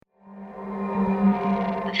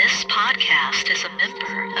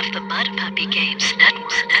the Mud Puppy Games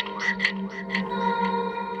Network.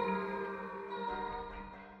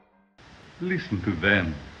 Listen to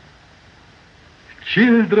them.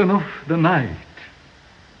 Children of the night.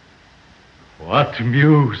 What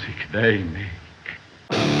music they make.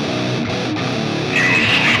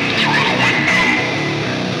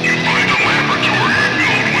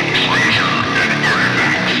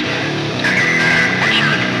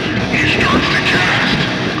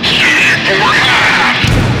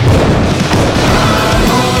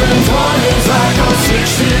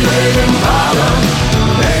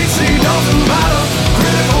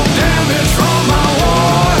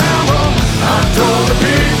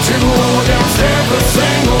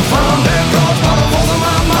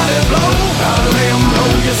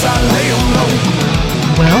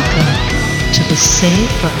 Welcome to the Save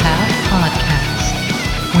for Half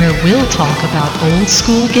podcast, where we'll talk about old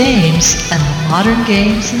school games and the modern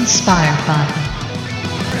games inspired by them.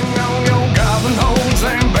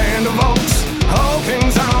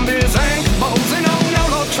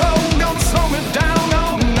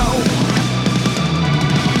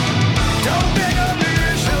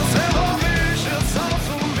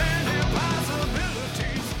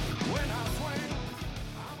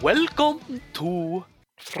 Welcome to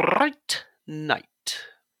Fright Night.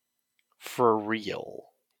 For real.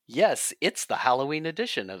 Yes, it's the Halloween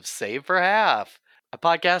edition of Save for Half, a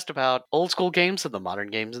podcast about old school games and the modern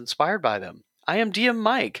games inspired by them. I am DM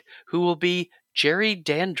Mike, who will be Jerry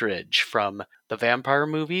Dandridge from the vampire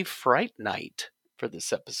movie Fright Night for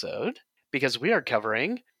this episode, because we are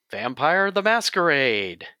covering Vampire the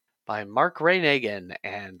Masquerade by Mark Raynagan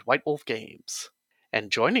and White Wolf Games. And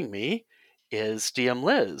joining me is DM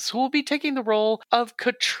Liz, who will be taking the role of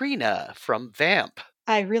Katrina from Vamp.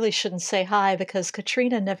 I really shouldn't say hi because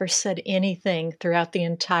Katrina never said anything throughout the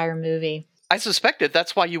entire movie. I suspected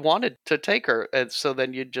that's why you wanted to take her, and so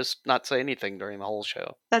then you'd just not say anything during the whole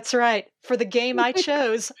show. That's right. For the game I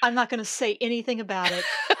chose, I'm not going to say anything about it.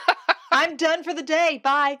 I'm done for the day.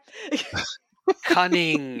 Bye.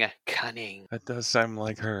 Cunning. That does sound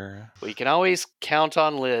like her. We can always count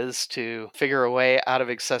on Liz to figure a way out of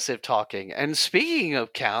excessive talking. And speaking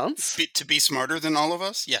of counts... To be smarter than all of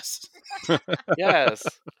us? Yes. Yes.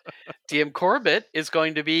 DM Corbett is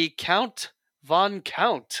going to be Count Von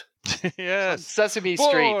Count. Yes. Sesame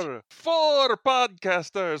Street. Four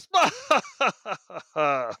podcasters.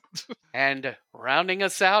 And rounding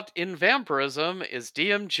us out in vampirism is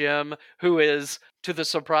DM Jim, who is, to the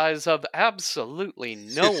surprise of absolutely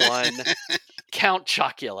no one, Count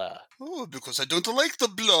Chocula. Oh, because I don't like the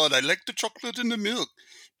blood. I like the chocolate and the milk.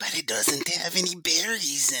 But it doesn't have any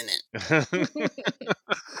berries in it.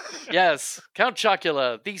 Yes, Count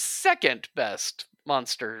Chocula, the second best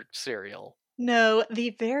monster cereal. No,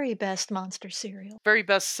 the very best monster cereal. Very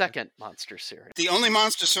best second monster cereal. The only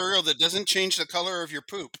monster cereal that doesn't change the color of your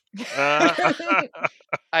poop.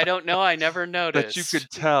 I don't know. I never noticed. But you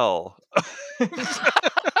could tell.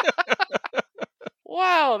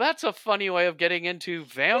 Wow, that's a funny way of getting into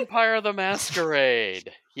Vampire the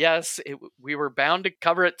Masquerade. Yes, we were bound to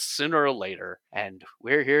cover it sooner or later, and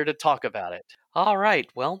we're here to talk about it. All right,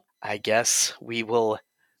 well, I guess we will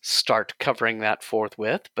start covering that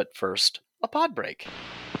forthwith, but first, a pod break.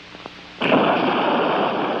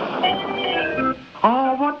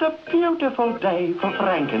 Oh, what a beautiful day for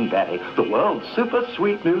Frankenberry, the world's super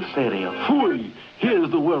sweet new cereal. Phooey! Here's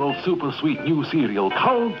the world's super sweet new cereal,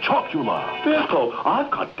 Count Chocula. Biffle,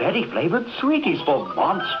 I've got berry-flavored sweeties for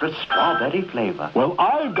monstrous strawberry flavor. Well,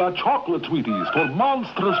 I've got chocolate sweeties for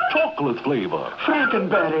monstrous chocolate flavor.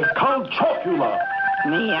 Frankenberry, Count Chocula.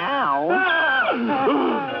 meow.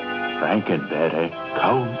 Frankenberry,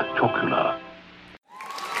 Count Chocula.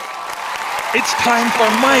 It's time for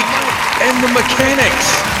Mike and the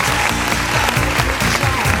Mechanics.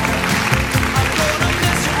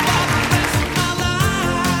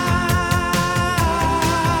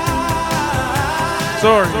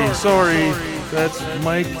 Sorry. That's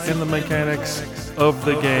Mike and the Mechanics of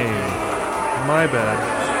the game. My bad.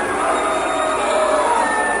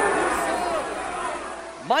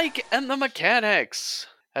 Mike and the Mechanics,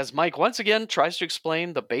 as Mike once again tries to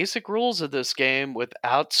explain the basic rules of this game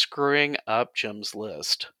without screwing up Jim's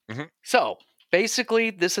list. Mm-hmm. So,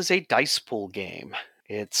 basically, this is a dice pool game.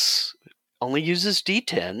 It's only uses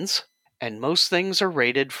D10s, and most things are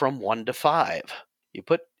rated from 1 to 5.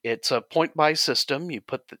 It's a point-buy system. You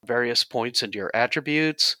put the various points into your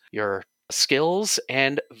attributes, your skills,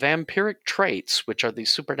 and vampiric traits, which are the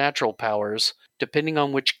supernatural powers, depending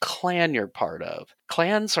on which clan you're part of.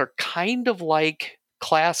 Clans are kind of like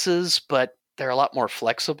classes, but they're a lot more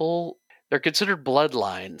flexible. They're considered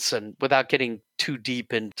bloodlines, and without getting too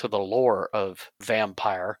deep into the lore of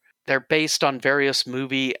vampire, they're based on various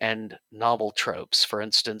movie and novel tropes. For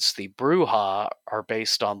instance, the Bruja are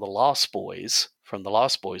based on the Lost Boys from the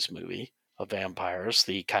Lost Boys movie of vampires,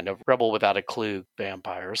 the kind of rebel without a clue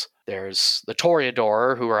vampires. There's the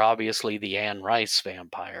Toreador, who are obviously the Anne Rice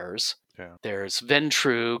vampires. Yeah. There's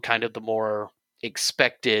Ventrue, kind of the more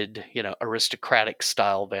expected, aristocratic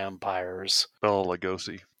style vampires. Bela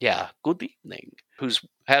Lugosi. Yeah, good evening. Who's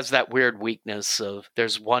has that weird weakness of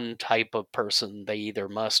there's one type of person they either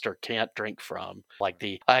must or can't drink from. Like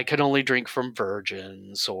I can only drink from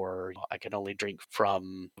virgins, or I can only drink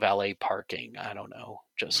from valet parking. I don't know.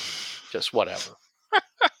 Just whatever.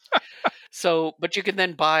 So, but you can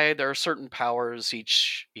then buy, there are certain powers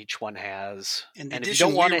each one has. And the if you edition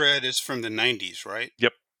don't want we it, read is from the 90s, right?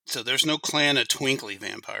 Yep. So there's no clan of twinkly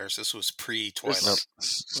vampires. This was pre-Twilight.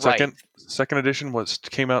 Second edition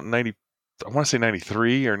came out in 90. I want to say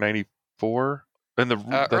 93 or 94. And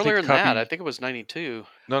earlier than that, I think it was 92.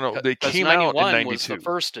 No, they came out in 92. Was the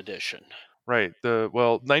first edition. Right.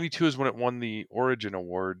 92 is when it won the Origin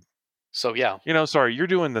Award. So yeah. Sorry, you're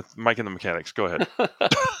doing the Mike and the Mechanics. Go ahead.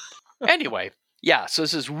 Anyway, yeah, so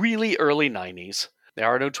this is really early 90s. There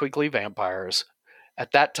are no twinkly vampires.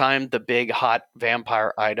 At that time, the big hot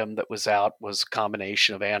vampire item that was out was a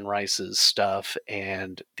combination of Anne Rice's stuff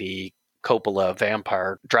and the Coppola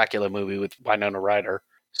vampire Dracula movie with Winona Ryder.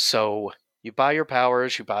 So you buy your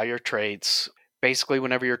powers, you buy your traits. Basically,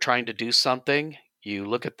 whenever you're trying to do something, you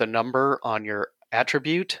look at the number on your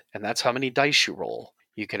attribute, and that's how many dice you roll.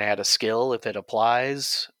 You can add a skill if it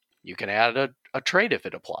applies. You can add a trait if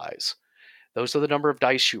it applies. Those are the number of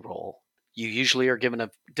dice you roll. You usually are given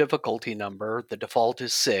a difficulty number. The default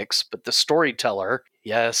is 6, but the storyteller,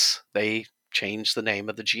 yes, they changed the name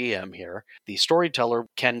of the GM here. The storyteller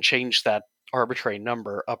can change that arbitrary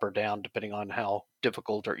number up or down depending on how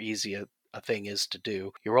difficult or easy a thing is to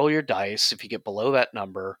do. You roll your dice. If you get below that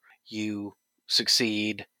number, you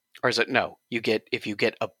succeed. Or is it no? If you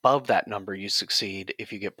get above that number, you succeed.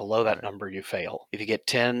 If you get below that number, you fail. If you get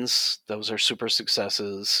 10s, those are super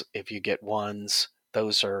successes. If you get 1s,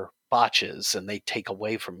 those are botches, and they take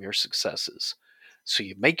away from your successes. So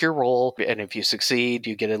you make your roll, and if you succeed,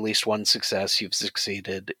 you get at least one success. You've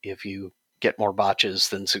succeeded. If you get more botches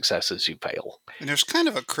than successes, you fail. And there's kind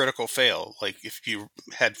of a critical fail. Like if you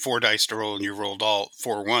had 4 dice to roll and you rolled all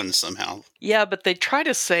 4 ones somehow. Yeah, but they try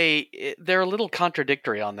to say, they're a little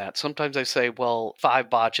contradictory on that. Sometimes they say, well, 5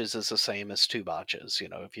 botches is the same as 2 botches.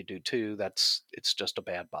 If you do 2, it's just a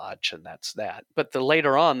bad botch, and that's that. But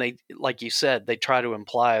later on, they, like you said, they try to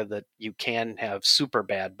imply that you can have super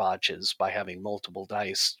bad botches by having multiple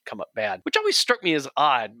dice come up bad, which always struck me as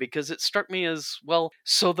odd, because it struck me as, well,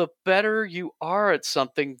 so the better you are at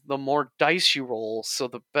something, the more dice you roll. So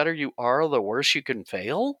the better you are, the worse you can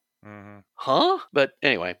fail? Mm-hmm. Huh? But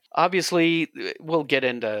anyway, obviously, we'll get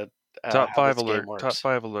into Top 5 alert. Top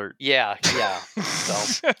 5 alert. Yeah.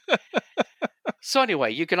 So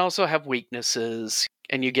anyway, you can also have weaknesses,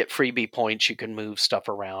 and you get freebie points. You can move stuff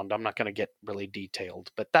around. I'm not going to get really detailed,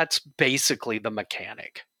 but that's basically the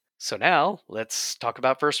mechanic. So now, let's talk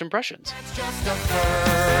about first impressions. It's just a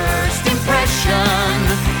first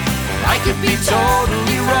impression. I could be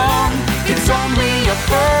totally wrong. It's only a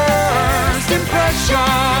first impression.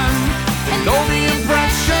 And though the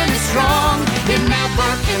impression is strong, it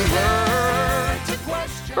never can hurt to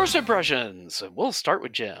question. First impressions. We'll start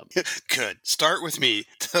with Jim. Good. Start with me.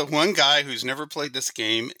 The one guy who's never played this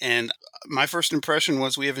game, and my first impression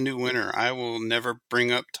was we have a new winner. I will never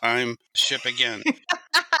bring up Time Ship again.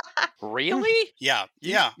 Really? Yeah.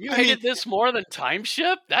 You hated this more than Time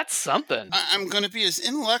Ship? That's something. I'm going to be as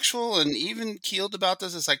intellectual and even keeled about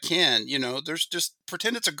this as I can. There's just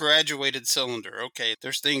pretend it's a graduated cylinder. Okay,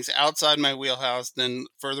 there's things outside my wheelhouse. Then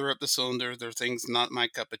further up the cylinder, there are things not my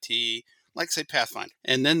cup of tea. Like, say, Pathfinder.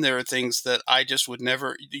 And then there are things that I just would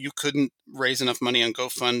never, you couldn't raise enough money on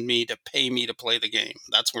GoFundMe to pay me to play the game.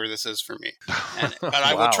 That's where this is for me. But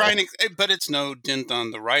I will try but it's no dent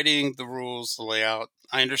on the writing, the rules, the layout.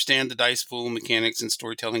 I understand the dice pool mechanics in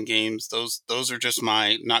storytelling games. Those are just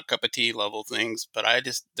my not cup of tea level things. But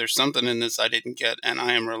there's something in this I didn't get, and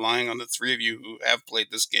I am relying on the 3 of you who have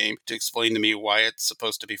played this game to explain to me why it's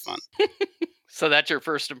supposed to be fun. So that's your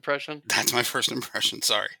first impression? That's my first impression.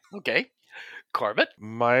 Sorry. Okay. Corbett?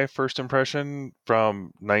 My first impression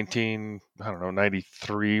from 93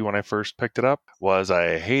 when I first picked it up was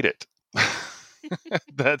I hate it.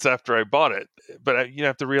 That's after I bought it. But you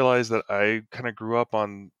have to realize that I kind of grew up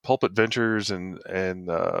on pulp adventures and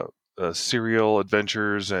Serial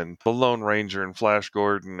Adventures and the Lone Ranger and Flash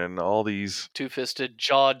Gordon and all these. Two-fisted,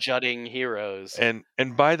 jaw-jutting heroes. And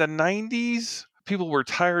by the 90s, people were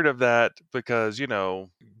tired of that because,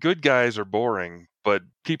 good guys are boring, but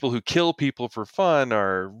people who kill people for fun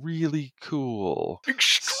are really cool.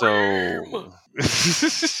 Extreme! So...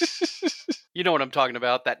 You know what I'm talking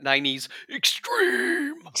about, that 90s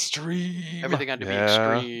extreme! Extreme! Everything had to be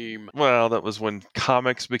extreme. Well, that was when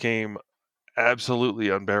comics became absolutely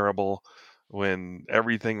unbearable, when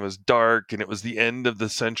everything was dark and it was the end of the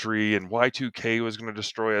century and Y2K was going to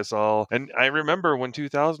destroy us all. And I remember when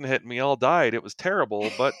 2000 hit and we all died, it was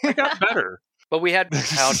terrible, but it got better. But we had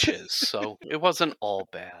pouches, so it wasn't all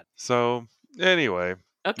bad. So, anyway,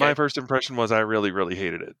 my first impression was I really, really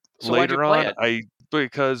hated it. So Later why'd you on, play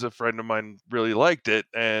because a friend of mine really liked it,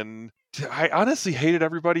 and I honestly hated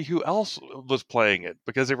everybody who else was playing it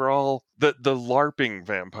because they were all the LARPing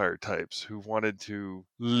vampire types who wanted to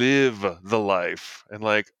live the life. And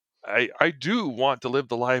I do want to live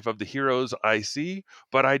the life of the heroes I see,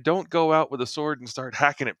 but I don't go out with a sword and start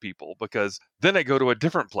hacking at people because then I go to a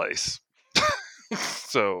different place.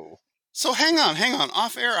 So hang on.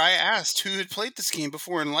 Off air, I asked who had played this game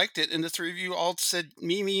before and liked it, and the three of you all said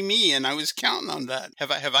me, and I was counting on that.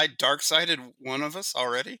 Have I dark-sided one of us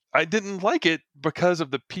already? I didn't like it because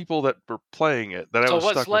of the people that were playing it. That I was So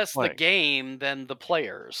it stuck was with less the playing. game than the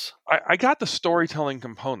players. I got the storytelling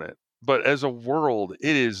component, but as a world,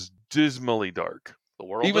 it is dismally dark. The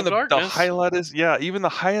world Even of the darkness. highlight is even the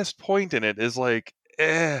highest point in it is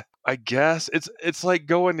I guess it's like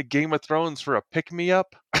going to Game of Thrones for a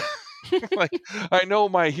pick-me-up. I know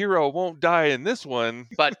my hero won't die in this one.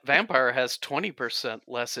 But Vampire has 20%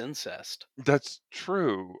 less incest. That's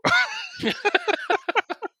true.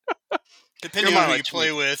 Depending on who you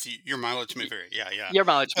play with, your mileage may vary. Yeah. Your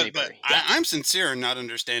mileage may vary. But I'm sincere in not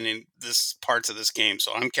understanding parts of this game,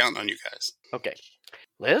 so I'm counting on you guys. Okay.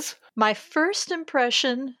 Liz? My first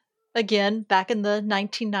impression, again, back in the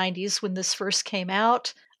 1990s when this first came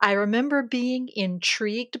out, I remember being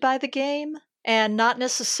intrigued by the game. And not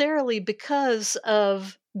necessarily because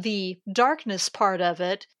of the darkness part of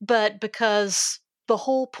it, but because the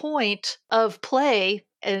whole point of play,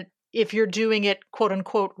 if you're doing it quote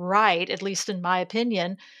unquote right, at least in my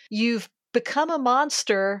opinion, you've become a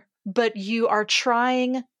monster, but you are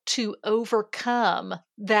trying to overcome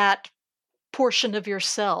that portion of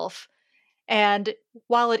yourself. And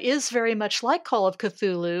while it is very much like Call of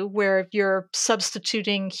Cthulhu, where you're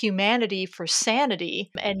substituting humanity for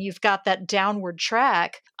sanity and you've got that downward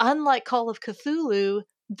track, unlike Call of Cthulhu,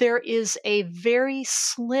 there is a very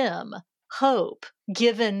slim hope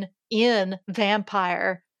given in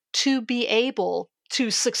Vampire to be able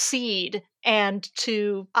to succeed and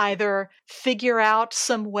to either figure out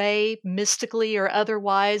some way, mystically or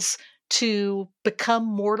otherwise, to become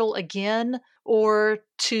mortal again, or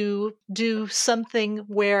to do something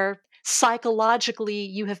where psychologically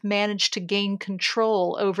you have managed to gain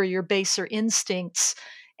control over your baser instincts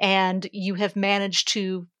and you have managed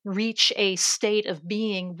to reach a state of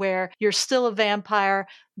being where you're still a vampire,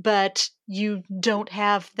 but you don't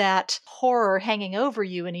have that horror hanging over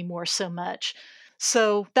you anymore so much.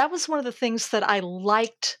 So that was one of the things that I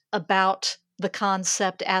liked about the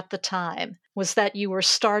concept at the time, was that you were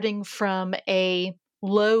starting from a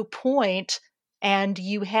low point and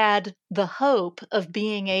you had the hope of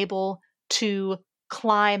being able to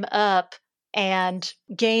climb up and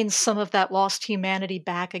gain some of that lost humanity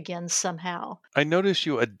back again somehow. I noticed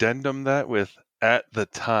you addendum that with "at the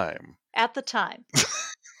time." At the time.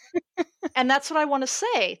 And that's what I want to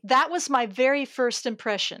say. That was my very first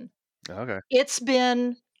impression. Okay. It's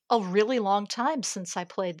been a really long time since I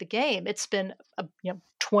played the game. It's been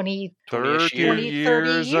 30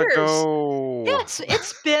 years ago. Yes,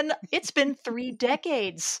 it's been 3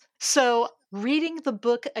 decades. So reading the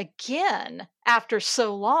book again after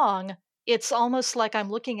so long, it's almost like I'm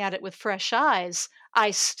looking at it with fresh eyes.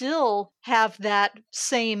 I still have that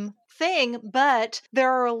same thing, but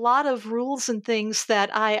there are a lot of rules and things that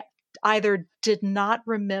I either did not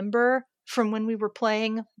remember from when we were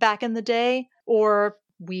playing back in the day, or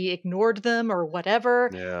we ignored them or whatever.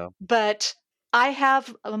 Yeah. But I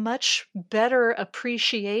have a much better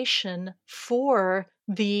appreciation for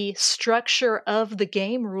the structure of the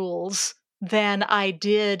game rules than I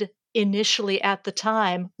did initially at the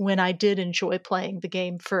time when I did enjoy playing the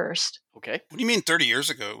game first. Okay. What do you mean 30 years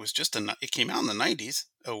ago? It was just it came out in the 90s.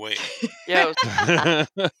 Oh, wait. Yeah.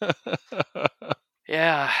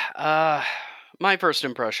 Yeah. My first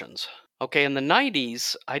impressions. Okay, in the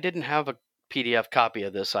 90s, I didn't have a PDF copy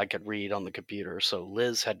of this I could read on the computer, so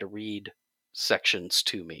Liz had to read sections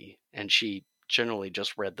to me, and she generally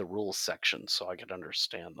just read the rules section so I could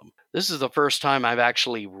understand them. This is the first time I've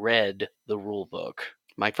actually read the rule book.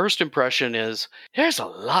 My first impression is there's a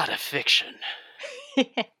lot of fiction.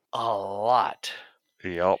 A lot.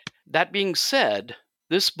 Yup. That being said,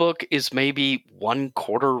 this book is maybe 1/4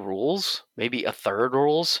 rules, maybe 1/3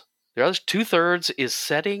 rules. The other 2/3 is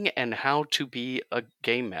setting and how to be a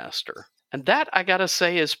game master. And that, I gotta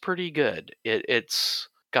say, is pretty good. It's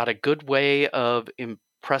got a good way of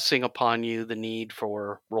impressing upon you the need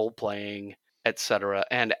for role-playing, etc.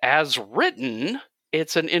 And as written,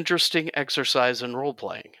 it's an interesting exercise in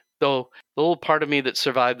role-playing. Though the little part of me that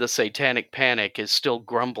survived the Satanic Panic is still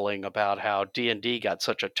grumbling about how D&D got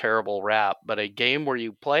such a terrible rap, but a game where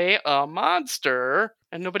you play a monster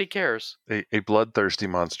and nobody cares. A bloodthirsty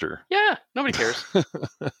monster. Yeah, nobody cares.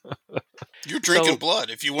 You're drinking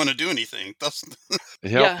blood if you want to do anything. That's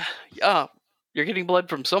Yep. Yeah, you're getting blood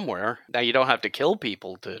from somewhere. Now, you don't have to kill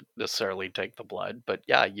people to necessarily take the blood, but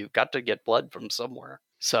yeah, you've got to get blood from somewhere.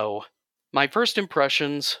 So, my first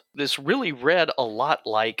impressions, this really read a lot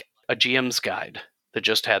like a GM's guide that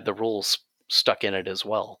just had the rules stuck in it as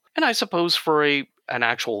well. And I suppose for an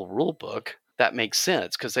actual rule book, that makes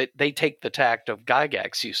sense because they take the tact of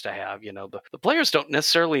Gygax used to have. You know, the players don't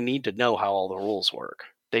necessarily need to know how all the rules work.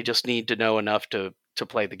 They just need to know enough to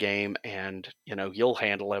play the game, and, you know, you'll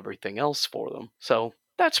handle everything else for them. So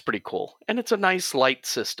that's pretty cool. And it's a nice light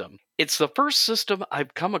system. It's the first system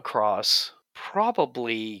I've come across,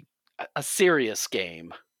 probably a serious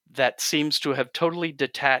game, that seems to have totally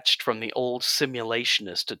detached from the old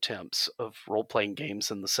simulationist attempts of role-playing games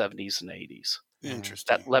in the 70s and 80s.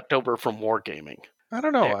 interesting. That leapt over from wargaming. I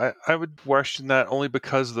don't know. I would question that only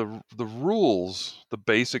because the rules, the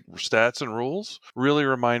basic stats and rules, really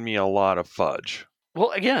remind me a lot of Fudge.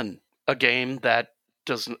 Well, again, a game that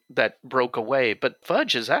broke away, but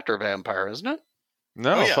Fudge is after Vampire, isn't it?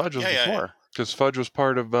 No, Oh, yeah. Fudge was Yeah. before. Because Fudge was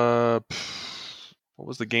part of what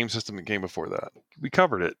was the game system that came before that? We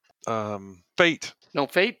covered it. Fate. No,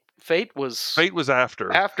 Fate was Fate was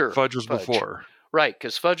after. after Fudge was Fudge. before. Right,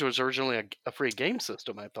 because Fudge was originally a free game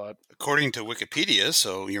system, I thought. According to Wikipedia,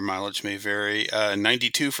 so your mileage may vary,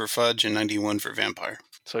 92 for Fudge and 91 for Vampire.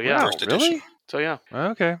 So yeah. Wow, First edition. really? So yeah.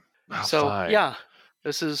 Okay. Oh, So fine. yeah.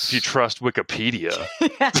 This is If you trust Wikipedia.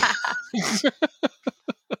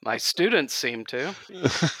 my students seem to.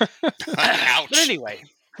 Ouch. But anyway.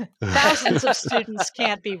 Thousands of students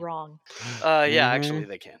can't be wrong. Yeah, actually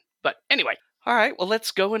they can. But anyway. All right, well,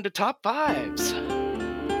 let's go into top fives.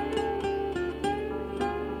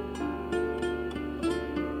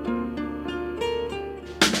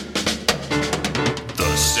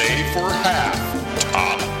 The Save for Half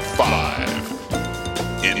Top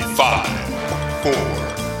 5. In 5, 4,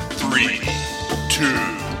 3,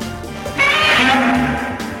 2.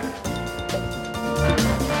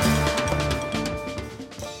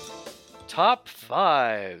 Top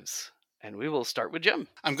fives. And we will start with Jim.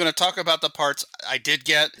 I'm going to talk about the parts I did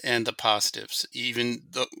get and the positives, even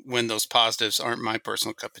when those positives aren't my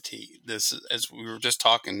personal cup of tea. This, as we were just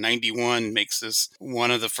talking, 91 makes this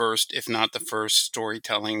one of the first, if not the first,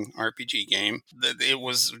 storytelling RPG game. It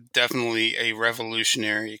was definitely a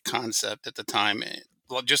revolutionary concept at the time.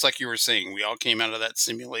 Just like you were saying, we all came out of that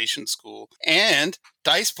simulation school. And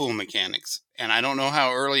dice pool mechanics. And I don't know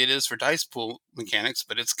how early it is for dice pool mechanics,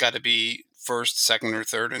 but it's got to be first, second, or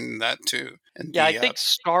third in that too. And Yeah, I think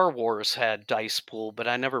Star Wars had dice pool, but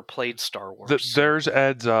I never played Star Wars. Theirs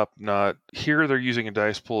adds up. Not here. They're using a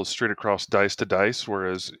dice pool straight across dice to dice,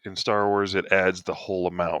 whereas in Star Wars it adds the whole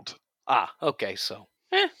amount. Ah, okay, so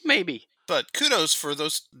maybe. But kudos for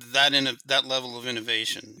that level of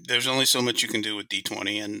innovation. There's only so much you can do with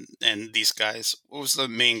D20 and these guys. What was the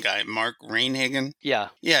main guy? Mark Reinhagen? Yeah.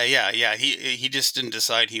 Yeah. He just didn't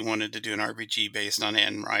decide he wanted to do an RPG based on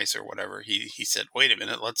Anne Rice or whatever. He said, "Wait a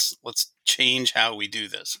minute, let's change how we do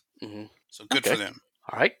this." Mm-hmm. So good for them.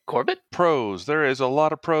 All right, Corbett. Prose. There is a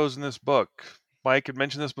lot of prose in this book. Mike had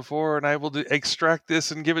mentioned this before, and I will extract this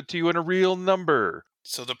and give it to you in a real number.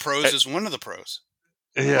 So the prose is one of the pros.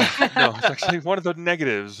 Yeah, no, it's actually one of the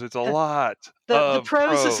negatives. It's a lot. The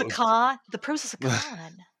pros is a con. The pros is a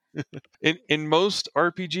con. In most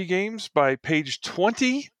RPG games, by page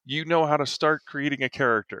 20, you know how to start creating a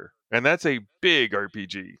character. And that's a big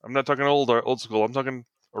RPG. I'm not talking old school. I'm talking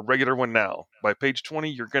a regular one now. By page 20,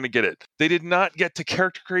 you're going to get it. They did not get to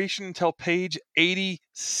character creation until page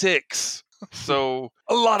 86. So,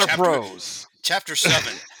 a lot of pros. Chapter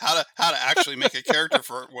 7, how to actually make a character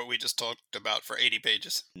for what we just talked about for 80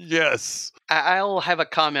 pages. Yes. I'll have a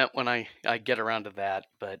comment when I get around to that,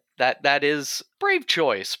 but that is brave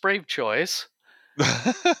choice.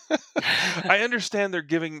 I understand they're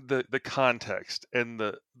giving the context and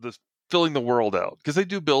the filling the world out, because they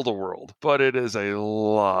do build a world, but it is a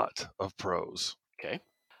lot of prose. Okay.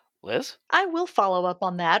 Liz? I will follow up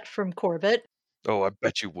on that from Corbett. Oh, I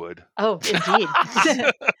bet you would. Oh, indeed.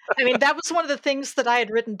 I mean, that was one of the things that I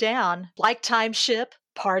had written down. Like Time Ship,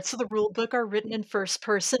 parts of the rulebook are written in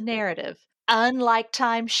first-person narrative. Unlike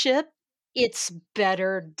Time Ship, it's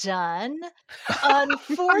better done.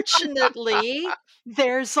 Unfortunately,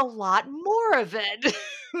 there's a lot more of it.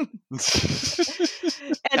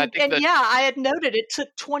 And yeah, I had noted it took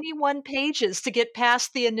 21 pages to get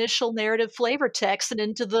past the initial narrative flavor text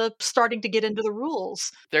and starting to get into the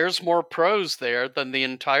rules. There's more prose there than the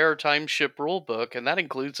entire Time Ship rulebook, and that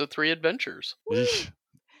includes the 3 adventures.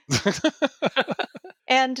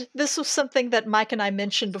 And this was something that Mike and I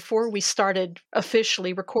mentioned before we started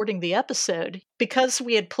officially recording the episode. Because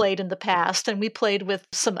we had played in the past and we played with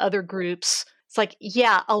some other groups, it's like,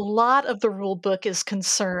 yeah, a lot of the rule book is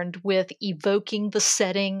concerned with evoking the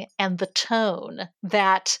setting and the tone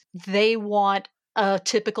that they want a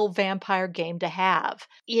typical vampire game to have.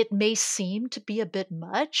 It may seem to be a bit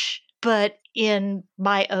much, but in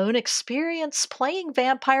my own experience playing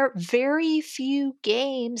Vampire, very few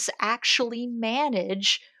games actually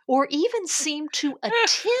manage or even seem to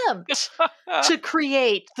attempt to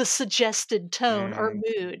create the suggested tone or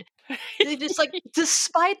mood. It's like,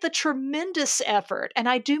 despite the tremendous effort, and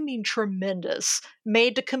I do mean tremendous,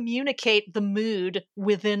 made to communicate the mood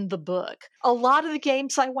within the book, a lot of the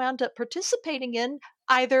games I wound up participating in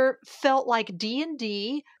either felt like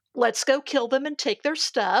D&D, let's go kill them and take their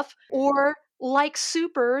stuff, or like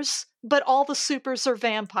supers, but all the supers are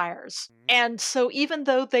vampires. And so even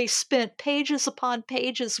though they spent pages upon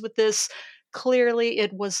pages with this, clearly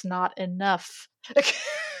it was not enough.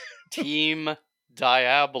 Team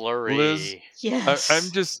Diablery. Liz, Yes.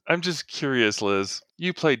 I'm just curious, Liz.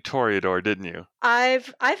 You played Toreador, didn't you?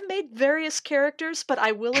 I've made various characters, but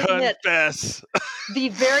I will admit, Confess. the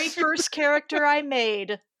very first character I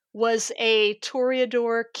made was a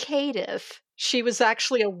Toreador caitiff. She was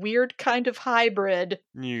actually a weird kind of hybrid.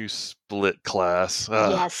 You split class.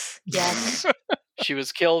 Yes. She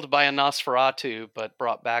was killed by a Nosferatu, but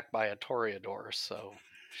brought back by a Toreador, so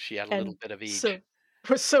she had a little bit of each.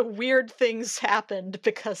 So weird things happened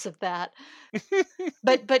because of that.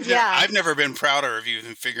 But yeah. I've never been prouder of you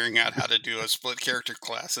than figuring out how to do a split character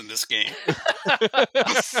class in this game.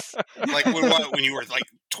 Like when you were like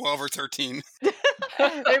 12 or 13.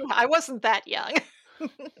 I wasn't that young.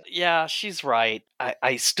 Yeah, she's right.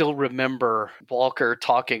 I still remember Walker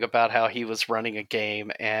talking about how he was running a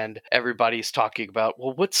game, and everybody's talking about,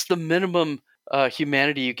 well, what's the minimum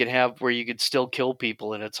humanity you can have where you could still kill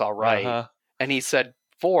people and it's all right? Uh-huh. And he said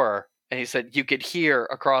 4. And he said you could hear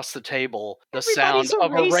across the table the sound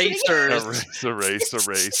of erasers.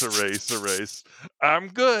 Erase. I'm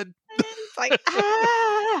good. It's like,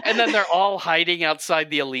 ah! And then they're all hiding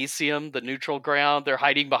outside the Elysium, the neutral ground. They're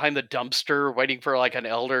hiding behind the dumpster, waiting for like an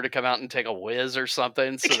elder to come out and take a whiz or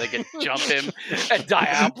something so they can jump him and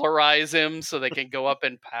diablerize him so they can go up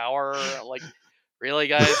in power. Like, really,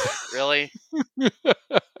 guys? Really?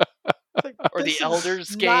 Or the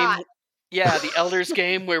Elders game. Yeah, the Elders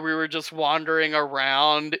game where we were just wandering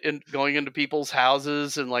around and going into people's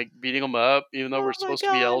houses and like beating them up, even though we're supposed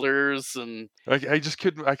to be elders. And I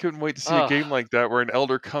couldn't wait to see a game like that where an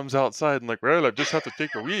elder comes outside and like, well, I just have to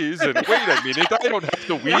take a wheeze. And wait a minute, I don't have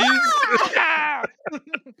to wheeze.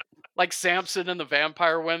 Like Samson and the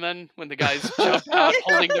vampire women when the guys jump out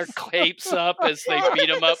holding their capes up as they beat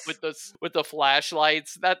them up with the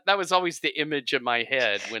flashlights. That was always the image in my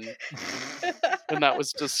head when that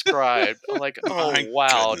was described. I'm like, oh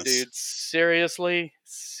wow, dude, seriously.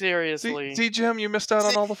 See, Jim, you missed out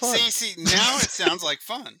on all the fun. See, now it sounds like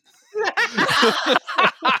fun.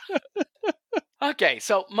 Okay,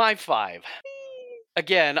 so my 5.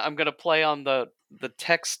 Again, I'm going to play on the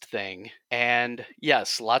text thing. And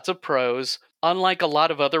yes, lots of prose. Unlike a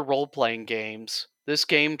lot of other role-playing games, this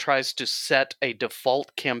game tries to set a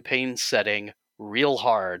default campaign setting real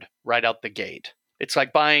hard right out the gate. It's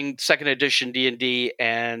like buying 2nd edition D&D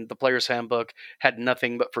and the Player's Handbook had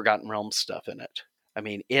nothing but Forgotten Realms stuff in it. I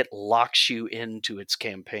mean, it locks you into its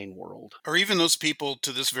campaign world. Or even those people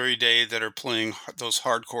to this very day that are playing those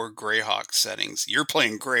hardcore Greyhawk settings. You're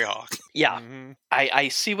playing Greyhawk. Yeah, I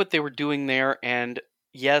see what they were doing there, and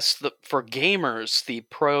yes, for gamers, the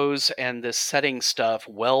prose and the setting stuff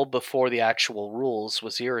well before the actual rules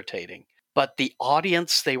was irritating. But the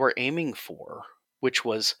audience they were aiming for, which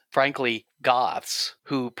was, frankly, goths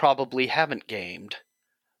who probably haven't gamed,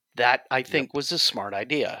 that, I think, was a smart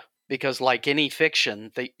idea. Because like any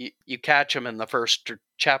fiction, you catch them in the first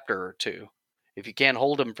chapter or 2. If you can't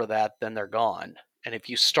hold them for that, then they're gone. And if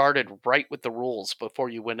you started right with the rules before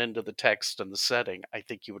you went into the text and the setting, I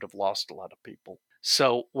think you would have lost a lot of people.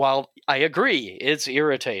 So while I agree, it's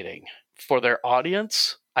irritating for their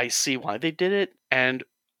audience, I see why they did it. And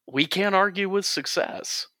we can't argue with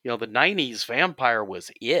success. The 90s Vampire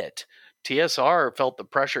was it. TSR felt the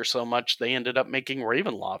pressure so much they ended up making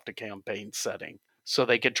Ravenloft a campaign setting so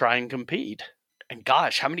they could try and compete. And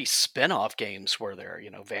gosh, how many spin-off games were there?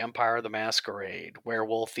 Vampire the Masquerade,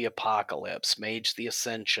 Werewolf the Apocalypse, Mage the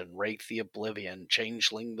Ascension, Wraith the Oblivion,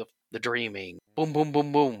 Changeling the Dreaming. Boom, boom,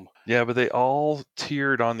 boom, boom. Yeah, but they all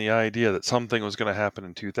tiered on the idea that something was going to happen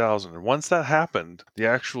in 2000. And once that happened, the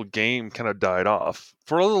actual game kind of died off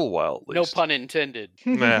for a little while, at No least. pun intended.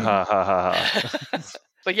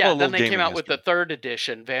 But Well, a then little they came gaming out with history. the third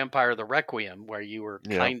edition, Vampire the Requiem, where you were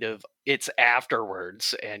kind of, it's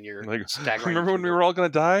afterwards, and you're Like, staggering. remember when we were all going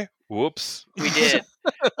to die? Whoops. We did.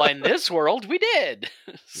 Well, in this world, we did.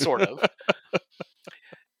 Sort of.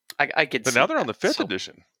 I could But see now they're on the that, fifth so-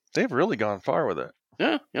 edition. They've really gone far with it.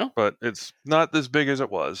 Yeah, yeah. But it's not as big as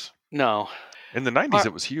it was. No. In the 90s,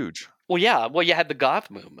 it was huge. Well, yeah. Well, you had the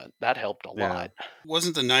goth movement. That helped a Yeah. lot.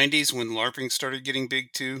 Wasn't the 90s when LARPing started getting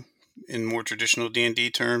big too, in more traditional D&D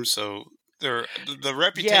terms? So the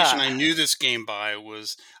reputation Yeah. I knew this game by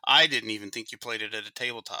was I didn't even think you played it at a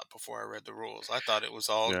tabletop before I read the rules. I thought it was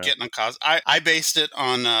all Yeah. getting a cause. I based it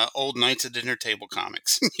on old Knights at Dinner Table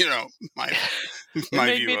comics. My It my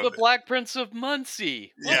made view me of the it. Black Prince of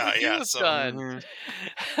Muncie. What Yeah, would you yeah, have so- done?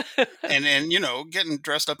 and getting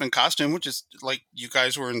dressed up in costume, which is like you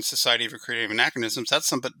guys were in Society for Creative Anachronisms.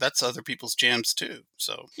 That's other people's jams too.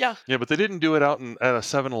 So Yeah. Yeah, but they didn't do it out at a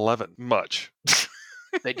 7-Eleven much.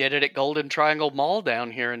 They did it at Golden Triangle Mall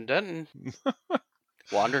down here in Denton.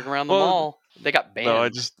 Wandering around the Well, mall. They got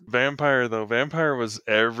banned. No, Vampire though. Vampire was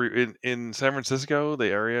in San Francisco. The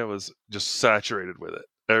area was just saturated with it.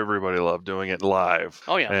 Everybody loved doing it live.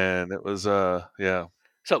 Oh, yeah. And it was yeah.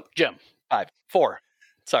 So, Jim, 4.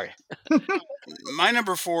 Sorry. my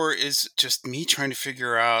number 4 is just me trying to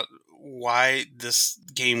figure out why this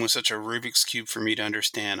game was such a Rubik's Cube for me to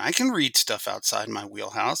understand. I can read stuff outside my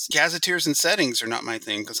wheelhouse. Gazetteers and settings are not my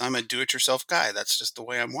thing because I'm a do-it-yourself guy. That's just the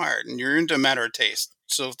way I'm wired. And you're into a matter of taste.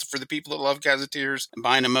 So for the people that love gazetteers,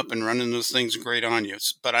 buying them up and running those things, great on you.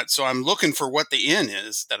 So I'm looking for what the in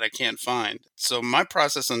is that I can't find. So my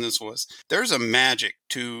process on this was, there's a magic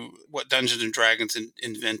to what Dungeons & Dragons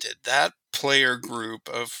invented. That player group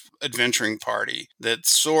of adventuring party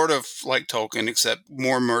that's sort of like Tolkien, except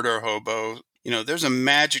more murder hobo. There's a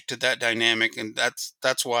magic to that dynamic, and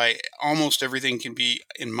that's why almost everything can be,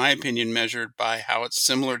 in my opinion, measured by how it's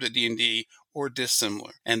similar to D&D or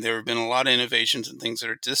dissimilar. And there have been a lot of innovations and things that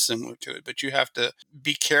are dissimilar to it, but you have to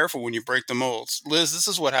be careful when you break the molds. Liz, this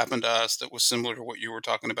is what happened to us that was similar to what you were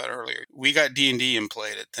talking about earlier. We got D&D and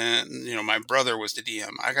played it. Then, my brother was the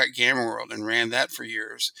DM. I got Gamma World and ran that for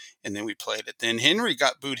years, and then we played it. Then Henry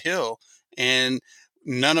got Boot Hill, and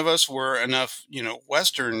none of us were enough,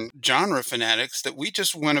 Western genre fanatics that we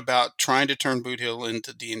just went about trying to turn Boot Hill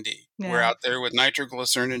into D&D. Yeah. We're out there with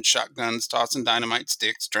nitroglycerin and shotguns, tossing dynamite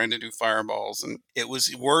sticks, trying to do fireballs. And it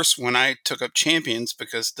was worse when I took up Champions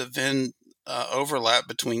because the Venn overlap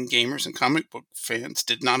between gamers and comic book fans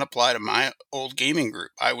did not apply to my old gaming group.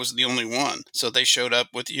 I was the only one. So they showed up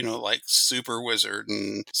with, like Super Wizard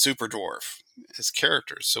and Super Dwarf as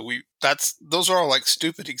characters. So those are all like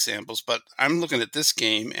stupid examples, but I'm looking at this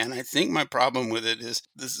game and I think my problem with it is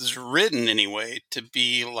this is written anyway to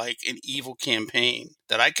be like an evil campaign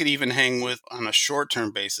that I could even hang with on a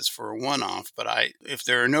short-term basis for a one-off. But if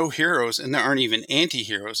there are no heroes and there aren't even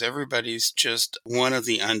anti-heroes, everybody's just one of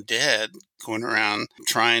the undead going around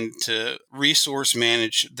trying to resource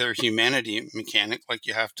manage their humanity mechanic like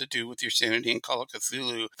you have to do with your sanity in Call of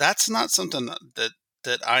Cthulhu. That's not something that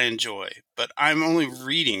I enjoy, but I'm only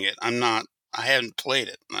reading it. I haven't played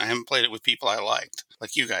it. I haven't played it with people I liked,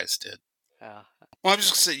 like you guys did. Yeah. Well, I'm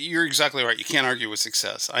just going to say, you're exactly right. You can't argue with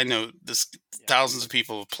success. I know this. Thousands of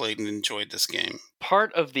people have played and enjoyed this game.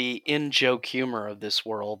 Part of the in-joke humor of this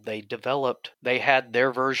world, they had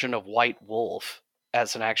their version of White Wolf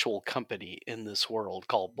as an actual company in this world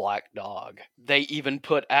called Black Dog. They even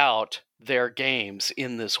put out their games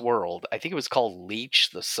in this world. I think it was called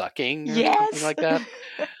Leech the Sucking or something like that.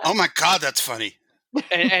 Oh my God, that's funny.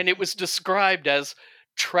 and it was described as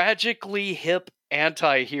tragically hip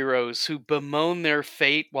anti-heroes who bemoan their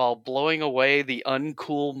fate while blowing away the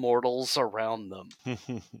uncool mortals around them.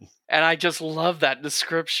 And I just love that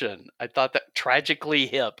description. I thought that tragically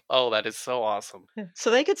hip. Oh, that is so awesome.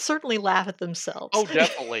 So they could certainly laugh at themselves. Oh,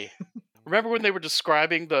 definitely. Remember when they were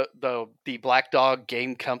describing the Black Dog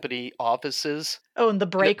Game Company offices? Oh, in the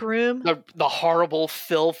break room? The horrible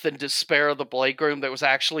filth and despair of the break room that was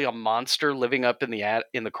actually a monster living up in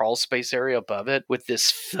the crawl space area above it with this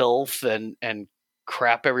filth and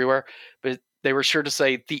crap everywhere. But they were sure to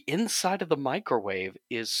say the inside of the microwave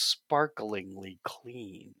is sparklingly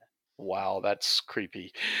clean. Wow, that's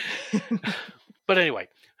creepy. But anyway,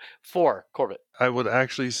 4, Corbett. I would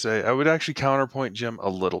actually counterpoint Jim a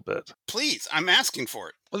little bit. Please, I'm asking for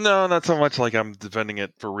it. Well, no, not so much like I'm defending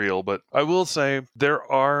it for real, but I will say there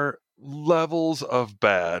are levels of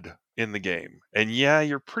bad in the game. And yeah,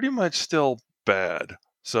 you're pretty much still bad.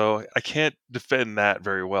 So I can't defend that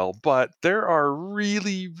very well, but there are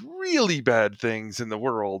really, really bad things in the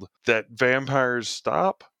world that vampires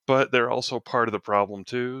stop, but they're also part of the problem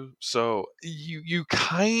too. So you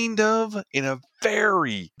kind of, in a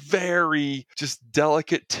very, very just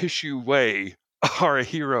delicate tissue way, are a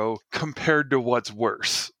hero compared to what's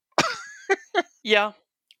worse. Yeah.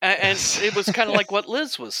 And it was kind of like what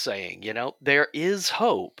Liz was saying, there is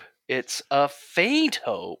hope. It's a faint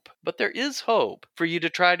hope, but there is hope for you to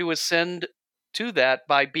try to ascend to that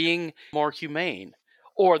by being more humane.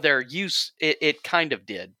 Or it kind of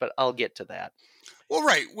did, but I'll get to that. Well,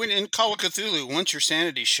 right. When in Call of Cthulhu, once your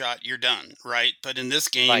sanity's shot, you're done, right? But in this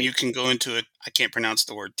game, You can go into it. I can't pronounce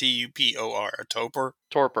the word. Tupor, a torpor.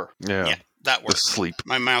 Torpor. Yeah, that works. The sleep.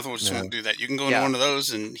 My mouth just won't do that. You can go into one of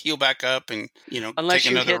those and heal back up, and unless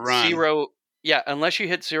take another run. Unless you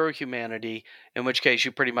hit 0 humanity, in which case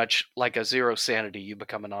you pretty much, like a 0 sanity, you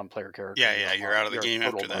become a non-player character. Yeah, you're out of the game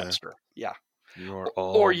after that. Monster. Yeah. You are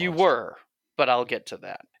all or you were, but I'll get to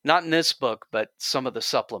that. Not in this book, but some of the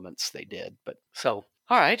supplements they did. All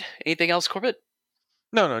right. Anything else, Corbett?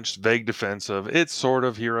 No, just vague defense of it's sort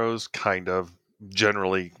of heroes, kind of,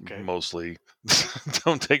 generally, mostly.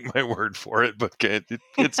 Don't take my word for it, but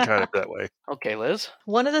it's kind of that way. Okay, Liz?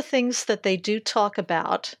 One of the things that they do talk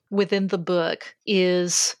about within the book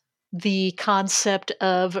is the concept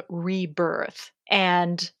of rebirth.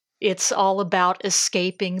 And it's all about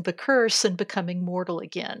escaping the curse and becoming mortal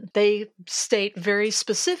again. They state very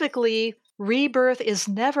specifically, rebirth is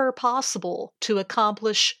never possible to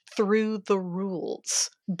accomplish through the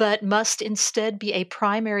rules, but must instead be a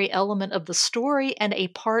primary element of the story and a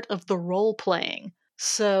part of the role-playing.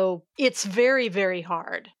 So it's very, very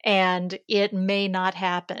hard, and it may not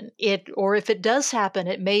happen. Or if it does happen,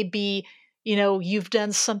 it may be, you've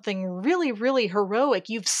done something really, really heroic.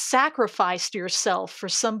 You've sacrificed yourself for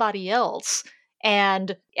somebody else.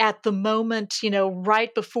 And at the moment,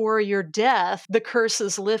 right before your death, the curse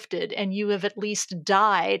is lifted and you have at least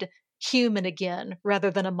died human again rather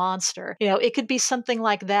than a monster. It could be something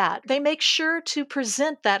like that. They make sure to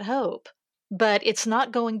present that hope, but it's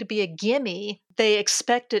not going to be a gimme. They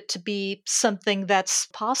expect it to be something that's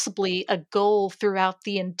possibly a goal throughout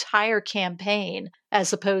the entire campaign,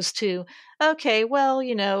 as opposed to, okay, well,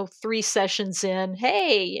 3 sessions in,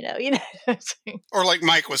 hey, Or like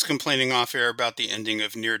Mike was complaining off air about the ending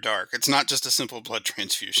of Near Dark. It's not just a simple blood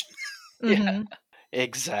transfusion. Yeah,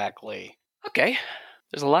 exactly. Okay.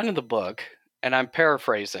 There's a line in the book, and I'm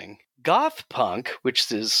paraphrasing. Goth punk,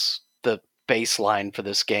 which is the baseline for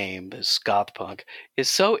this game, is goth punk, is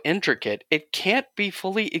so intricate it can't be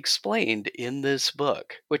fully explained in this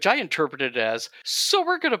book, which I interpreted as, so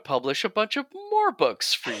we're going to publish a bunch of more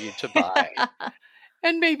books for you to buy.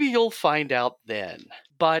 And maybe you'll find out then.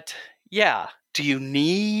 But yeah, do you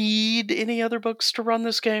need any other books to run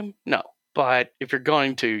this game? No. But if you're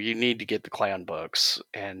going to, you need to get the clan books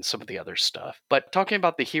and some of the other stuff. But talking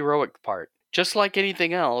about the heroic part, just like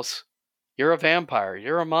anything else, you're a vampire,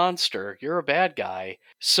 you're a monster, you're a bad guy.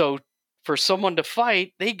 So for someone to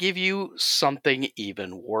fight, they give you something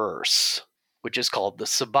even worse, which is called the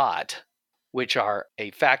Sabbat, which are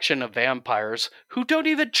a faction of vampires who don't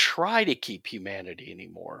even try to keep humanity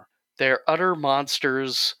anymore. They're utter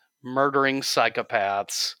monsters, murdering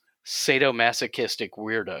psychopaths, sadomasochistic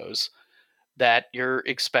weirdos that you're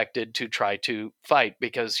expected to try to fight,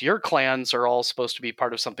 because your clans are all supposed to be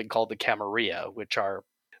part of something called the Camarilla, which are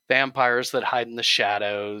vampires that hide in the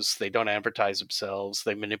shadows. They don't advertise themselves.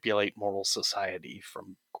 They manipulate moral society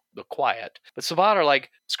from the quiet. But Sabbat are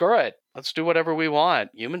like, screw it. Let's do whatever we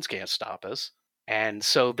want. Humans can't stop us. And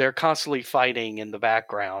so they're constantly fighting in the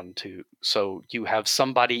background so you have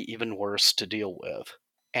somebody even worse to deal with.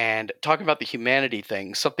 And talking about the humanity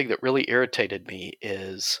thing, something that really irritated me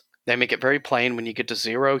is they make it very plain when you get to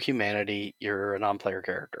 0 humanity, you're a non-player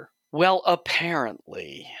character. Well,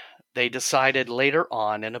 apparently, they decided later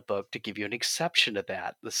on in a book to give you an exception to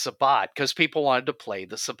that, the Sabbat, because people wanted to play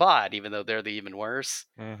the Sabbat, even though they're the even worse.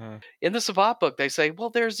 Mm-hmm. In the Sabbat book, they say, well,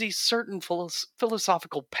 there's these certain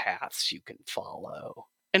philosophical paths you can follow.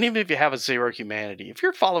 And even if you have a zero humanity, if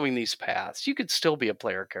you're following these paths, you could still be a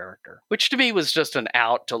player character, which to me was just an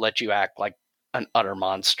out to let you act like an utter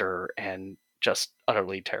monster and just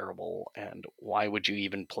utterly terrible. And why would you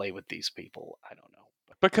even play with these people? I don't know.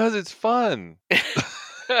 Because it's fun.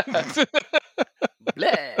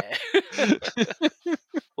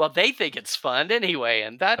 Well, they think it's fun anyway,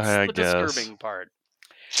 and that's I the guess. disturbing part.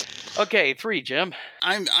 Okay, 3, Jim.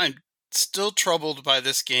 I'm still troubled by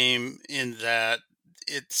this game in that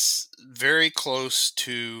it's very close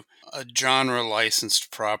to a genre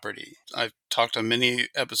licensed property. I've talked on many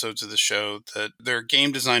episodes of the show that there are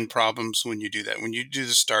game design problems when you do that. When you do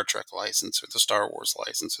the Star Trek license or the Star Wars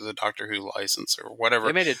license or the Doctor Who license or whatever.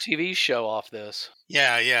 They made a TV show off this.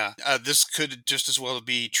 Yeah. This could just as well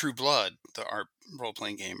be True Blood, the art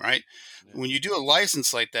role-playing game, right? Yeah. When you do a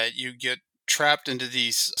license like that, you get trapped into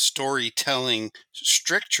these storytelling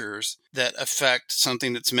strictures that affect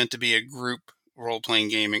something that's meant to be a group role-playing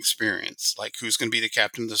game experience. Like, who's going to be the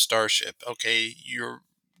captain of the starship? Okay, you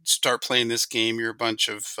start playing this game, you're a bunch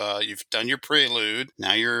of, you've done your prelude,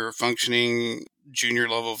 now you're a functioning junior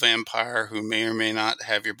level vampire who may or may not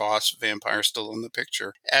have your boss vampire still in the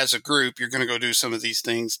picture. As a group, you're going to go do some of these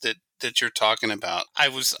things that you're talking about. I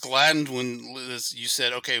was gladdened when, Liz, you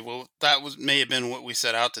said, okay, well, that may have been what we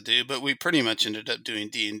set out to do, but we pretty much ended up doing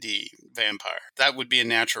D&D Vampire. That would be a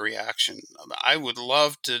natural reaction. I would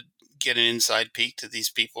love to get an inside peek to these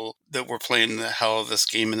people that were playing the hell of this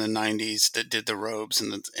game in the 90s, that did the robes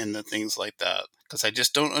and the things like that. Because I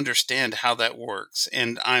just don't understand how that works.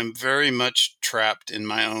 And I'm very much trapped in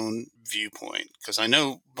my own viewpoint, because I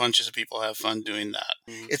know bunches of people have fun doing that.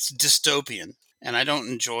 It's dystopian. And I don't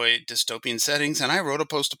enjoy dystopian settings. And I wrote a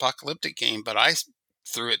post-apocalyptic game, but I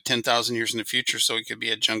threw it 10,000 years in the future so it could be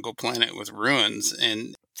a jungle planet with ruins.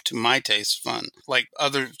 And to my taste, fun. Like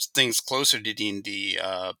other things closer to D&D,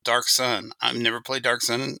 Dark Sun. I've never played Dark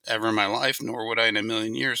Sun ever in my life, nor would I in a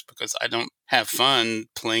million years, because I don't have fun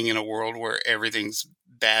playing in a world where everything's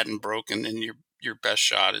bad and broken and your best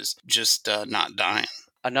shot is just not dying.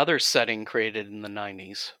 Another setting created in the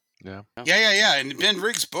 90s. Yeah. And Ben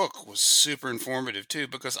Riggs' book was super informative too,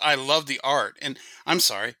 because I love the art. And I'm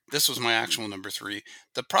sorry, this was my actual number 3.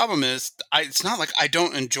 The problem is, it's not like I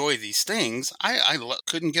don't enjoy these things. I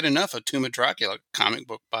couldn't get enough of Tomb of Dracula comic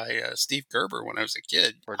book by Steve Gerber when I was a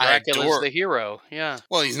kid. Where Dracula's the hero, yeah.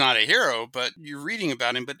 Well, he's not a hero, but you're reading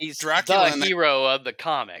about him. But he's Dracula, the hero of the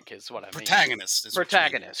comic, is what I mean.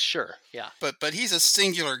 Protagonist, sure, yeah. But he's a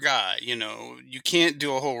singular guy. You know, you can't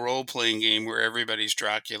do a whole role playing game where everybody's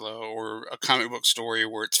Dracula, or a comic book story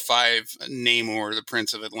where it's 5 Namor, the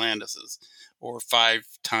Prince of Atlantis, or 5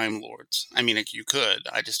 Time Lords. I mean, you could.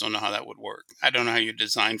 I just don't know how that would work. I don't know how you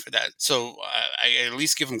design for that. So I at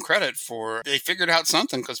least give them credit for they figured out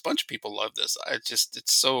something, because a bunch of people love this.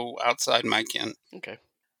 It's so outside my ken. Okay.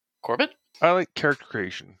 Corbett? I like character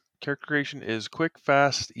creation. Character creation is quick,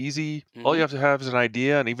 fast, easy. Mm-hmm. All you have to have is an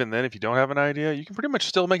idea, and even then, if you don't have an idea, you can pretty much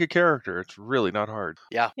still make a character. It's really not hard.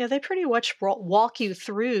 Yeah, they pretty much walk you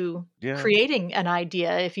through creating an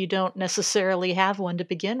idea if you don't necessarily have one to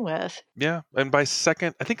begin with. Yeah, and by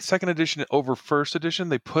second edition over first edition,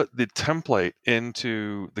 they put the template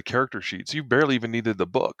into the character sheet, so you barely even needed the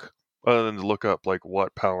book, other than to look up like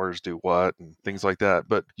what powers do what and things like that.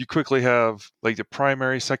 But you quickly have like the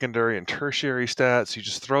primary, secondary, and tertiary stats. You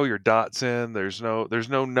just throw your dots in. There's no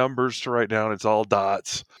numbers to write down. It's all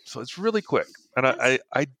dots. So it's really quick. And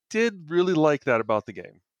I did really like that about the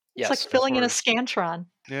game. Yes, it's like filling in a Scantron.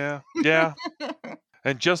 Yeah.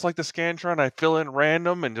 And just like the Scantron, I fill in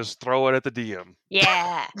random and just throw it at the DM.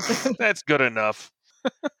 Yeah. That's good enough.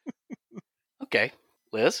 Okay.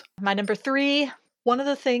 Liz? My number 3. One of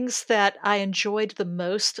the things that I enjoyed the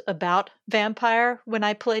most about Vampire when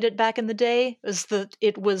I played it back in the day is that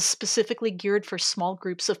it was specifically geared for small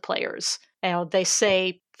groups of players. They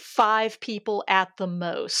say 5 people at the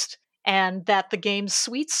most, and that the game's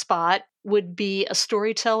sweet spot would be a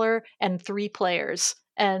storyteller and 3 players.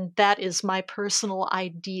 And that is my personal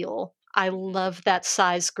ideal. I love that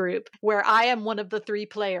size group where I am one of the 3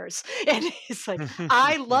 players. And it's like,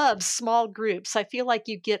 I love small groups. I feel like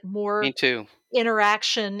you get more Me too.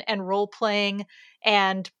 interaction and role playing,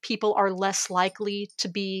 and people are less likely to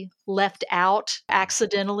be left out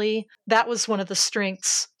accidentally. That was one of the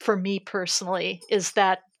strengths for me personally, is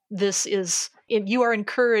that you are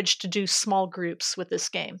encouraged to do small groups with this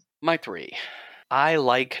game. My 3. I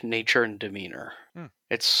like nature and demeanor.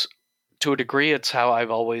 To a degree, it's how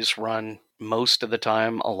I've always run most of the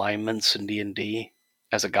time alignments in D&D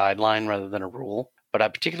as a guideline rather than a rule. But I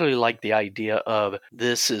particularly like the idea of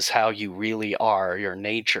this is how you really are, your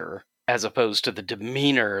nature, as opposed to the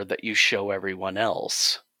demeanor that you show everyone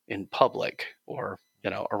else in public or,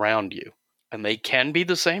 around you. And they can be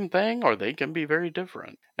the same thing or they can be very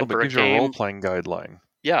different. Well, And that for gives a you a game, role-playing guideline.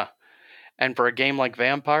 yeah. And for a game like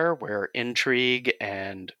Vampire, where intrigue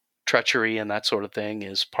and treachery and that sort of thing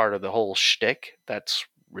is part of the whole shtick, that's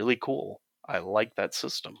really cool. I like that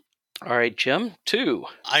system. All right, Jim, 2.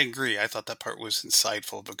 I agree. I thought that part was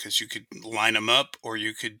insightful because you could line them up or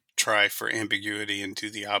you could try for ambiguity and do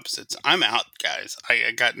the opposites. I'm out, guys.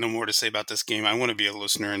 I got no more to say about this game. I want to be a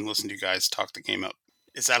listener and listen to you guys talk the game up.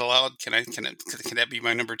 Is that allowed? Can that be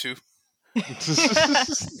my number 2?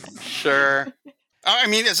 Sure. I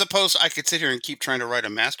mean, as opposed, I could sit here and keep trying to write a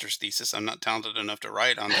master's thesis. I'm not talented enough to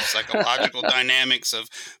write on the psychological dynamics of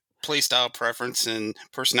playstyle preference and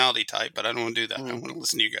personality type, but I don't want to do that. I want to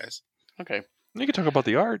listen to you guys. Okay. You can talk about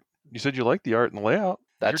the art. You said you like the art and the layout.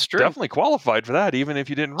 That's You're true. definitely qualified for that, even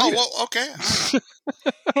if you didn't read Oh, well,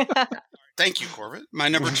 okay. Thank you, Corbett. My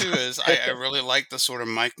number 2 is I really like the sort of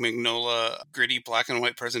Mike Mignola gritty black and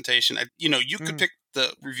white presentation. You could pick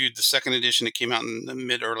reviewed the second edition. It came out in the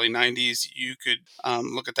mid-early 90s. You could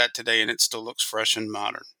look at that today and it still looks fresh and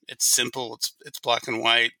modern. It's simple. It's black and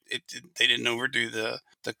white. They didn't overdo the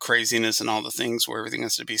craziness and all the things where everything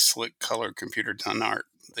has to be slick, colored, computer-done art.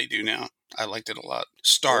 They do now. I liked it a lot.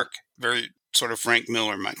 Stark, very sort of Frank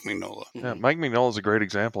Miller, Mike Mignola. Yeah, Mike Mignola is a great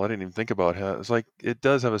example. I didn't even think about it. It's like it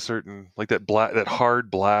does have a certain that hard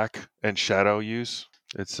black and shadow use.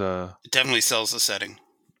 It definitely sells the setting.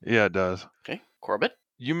 Yeah, it does. Okay, Corbett?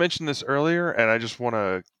 You mentioned this earlier, and I just want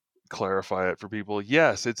to clarify it for people.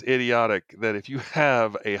 Yes, it's idiotic that if you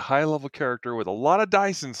have a high-level character with a lot of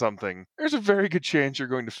dice in something, there's a very good chance you're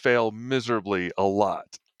going to fail miserably a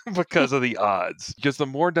lot because of the odds. Because the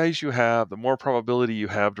more dice you have, the more probability you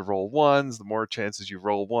have to roll ones, the more chances you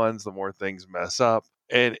roll ones, the more things mess up.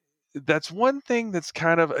 And that's one thing that's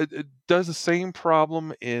kind of it does the same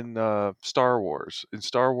problem in Star Wars. In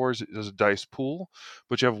Star Wars, there's a dice pool,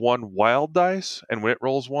 but you have one wild dice, and when it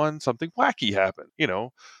rolls one, something wacky happens. The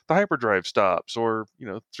hyperdrive stops, or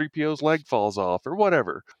 3PO's leg falls off, or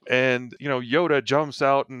whatever. And Yoda jumps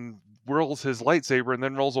out and whirls his lightsaber and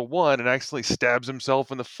then rolls a 1 and accidentally stabs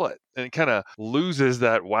himself in the foot, and it kind of loses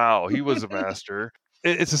that wow, he was a master.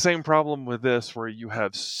 It's the same problem with this, where you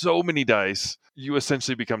have so many dice, you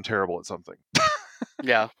essentially become terrible at something.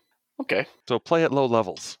 Yeah. Okay. So play at low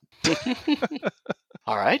levels.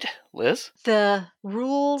 All right, Liz? The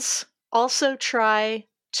rules also try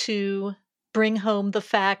to bring home the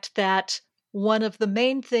fact that one of the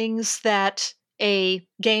main things that a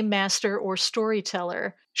game master or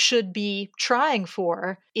storyteller should be trying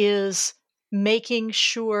for is making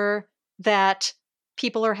sure that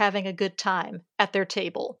people are having a good time at their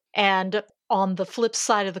table. And on the flip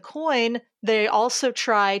side of the coin, they also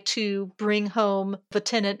try to bring home the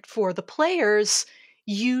tenet for the players: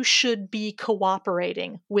 you should be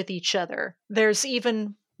cooperating with each other. There's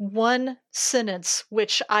even one sentence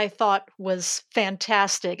which I thought was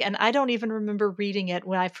fantastic, and I don't even remember reading it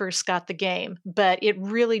when I first got the game, but it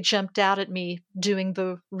really jumped out at me doing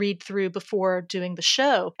the read through before doing the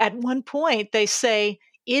show. At one point, they say,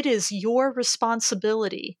 "It is your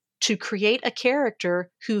responsibility to create a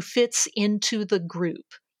character who fits into the group.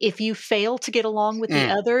 If you fail to get along with the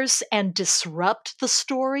others and disrupt the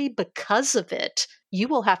story because of it, you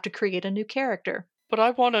will have to create a new character." But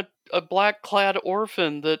I want a black-clad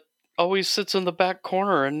orphan that always sits in the back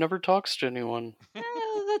corner and never talks to anyone.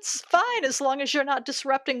 That's fine, as long as you're not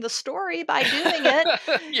disrupting the story by doing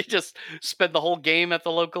it. You just spend the whole game at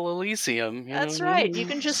the local Elysium. That's right. You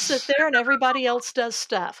can just sit there and everybody else does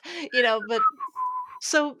stuff. But...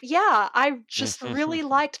 So, yeah, I just really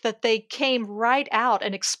liked that they came right out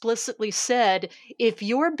and explicitly said, if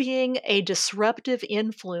you're being a disruptive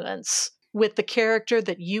influence with the character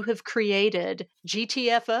that you have created,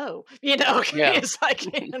 GTFO, Yeah. It's like...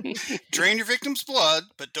 Drain your victim's blood,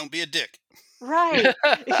 but don't be a dick. Right.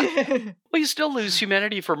 Well, you still lose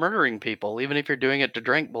humanity for murdering people, even if you're doing it to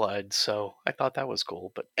drink blood, so I thought that was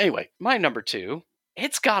cool. But anyway, my number 2,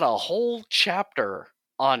 it's got a whole chapter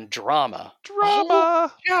on drama. A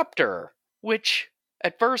whole chapter, which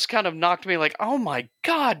at first kind of knocked me like, oh my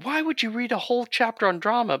God, why would you read a whole chapter on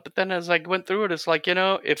drama? But then as I went through it, it's like,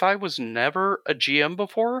 if I was never a GM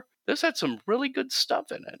before, this had some really good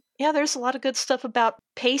stuff in it. Yeah, there's a lot of good stuff about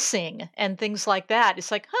pacing and things like that.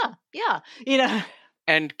 It's like, yeah,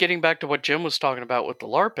 And getting back to what Jim was talking about with the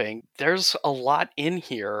LARPing, there's a lot in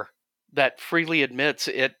here that freely admits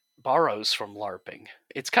it borrows from LARPing.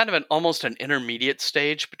 It's kind of almost an intermediate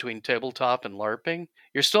stage between tabletop and LARPing.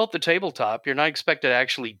 You're still at the tabletop. You're not expected to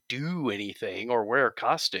actually do anything or wear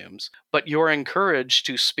costumes, but you're encouraged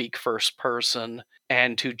to speak first person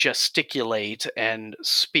and to gesticulate and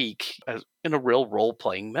speak in a real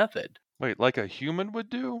role-playing method. Wait, like a human would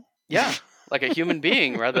do? Yeah, like a human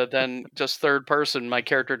being rather than just third person. My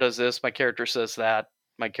character does this, my character says that,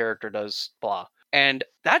 my character does blah. And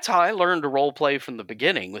that's how I learned to role play from the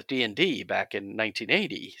beginning with D&D back in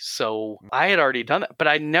 1980. So I had already done that, but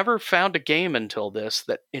I never found a game until this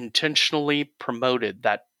that intentionally promoted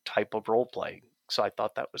that type of role playing. So I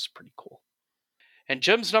thought that was pretty cool. And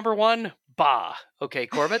Jim's number one, Bah. Okay,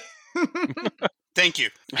 Corbett? Thank you.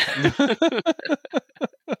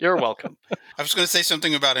 You're welcome. I was going to say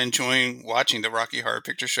something about enjoying watching the Rocky Horror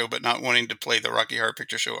Picture Show, but not wanting to play the Rocky Horror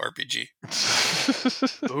Picture Show RPG.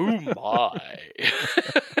 Oh my.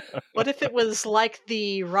 What if it was like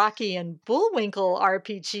the Rocky and Bullwinkle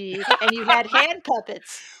RPG and you had hand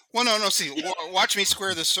puppets? Well, no. See, watch me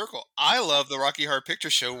square this circle. I love the Rocky Horror Picture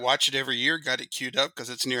Show. Watch it every year. Got it queued up because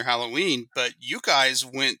it's near Halloween. But you guys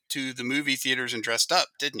went to the movie theaters and dressed up,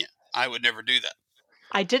 didn't you? I would never do that.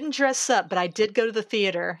 I didn't dress up, but I did go to the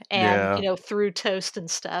theater and, threw toast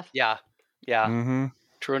and stuff. Yeah. Mm-hmm.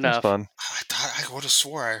 True enough. That's fun. I would have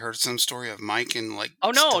swore I heard some story of Mike and like.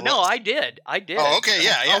 Oh no, I did. Oh, okay,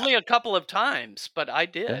 yeah. Only a couple of times, but I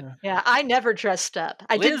did. Yeah, I never dressed up.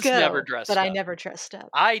 I Liz did go, never dressed but up. I never dressed up.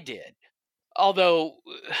 I did. Although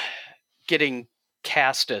getting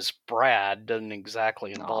cast as Brad doesn't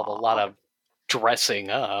exactly involve a lot of dressing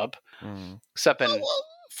up, except in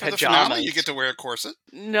for the pajamas. finale, you get to wear a corset.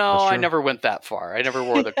 No, I never went that far. I never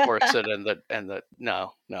wore the corset and the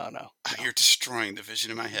no. You're destroying the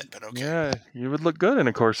vision in my head, but okay. Yeah, you would look good in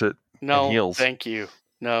a corset. No, and heels. thank you.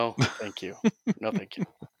 No, thank you. No, thank you.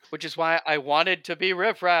 Which is why I wanted to be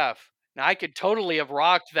Riff Raff. Now, I could totally have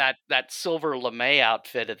rocked that silver lame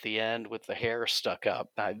outfit at the end with the hair stuck up.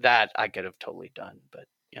 That I could have totally done, but,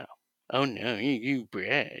 oh no, you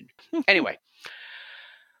Brad. Anyway,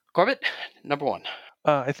 Corbett, number one.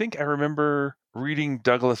 I think I remember reading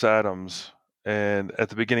Douglas Adams, and at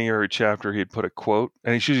the beginning of every chapter, he'd put a quote,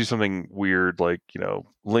 and he'd usually something weird, like,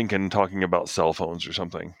 Lincoln talking about cell phones or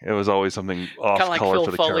something. It was always something off color kind of like for Phil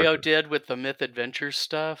the Folio character. did with the Myth Adventures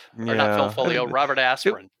stuff. Yeah. Or not Phil Folio, Robert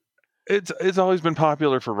Aspirin. It's always been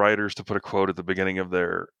popular for writers to put a quote at the beginning of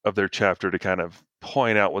their chapter to kind of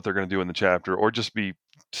point out what they're going to do in the chapter, or just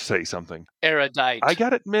say something. Erudite. I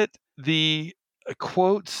gotta admit, the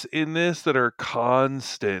quotes in this that are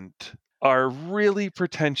constant are really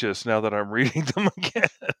pretentious now that I'm reading them again.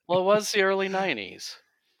 Well, it was the early 90s.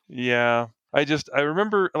 Yeah. I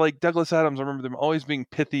remember, like Douglas Adams, I remember them always being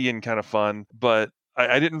pithy and kind of fun, but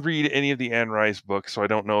I didn't read any of the Anne Rice books, so I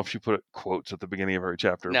don't know if she put quotes at the beginning of every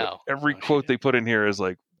chapter. No. But every quote they put in here is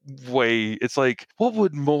like, it's like, what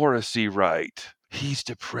would Morrissey write? He's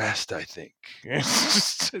depressed, I think.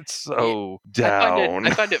 It's so down.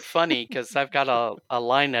 I find it funny because I've got a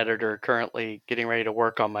line editor currently getting ready to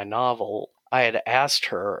work on my novel. I had asked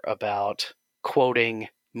her about quoting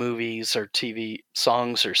movies or TV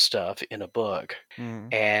songs or stuff in a book.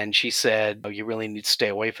 And she said, you really need to stay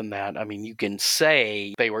away from that. I mean, you can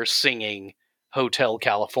say they were singing Hotel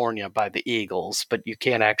California by the Eagles, but you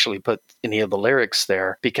can't actually put any of the lyrics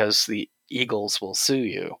there because the Eagles will sue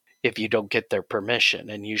you if you don't get their permission.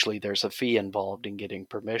 And usually there's a fee involved in getting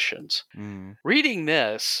permissions. Reading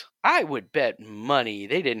this, I would bet money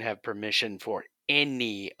they didn't have permission for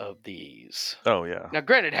any of these. Oh, yeah. Now,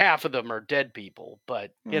 granted, half of them are dead people,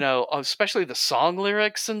 but, especially the song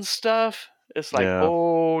lyrics and stuff, it's like,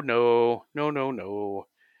 oh, no.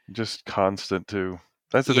 Just constant, too.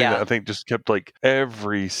 That's the thing that I think just kept, like,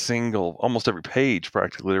 almost every page,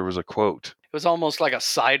 practically, there was a quote. It was almost like a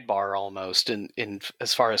sidebar, almost, in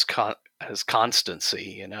as far as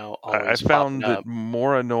constancy, I found it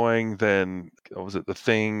more annoying than, The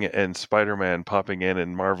Thing and Spider-Man popping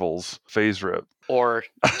in Marvel's phase rip. Or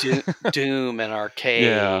Doom and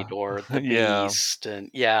Arcade, or The Beast,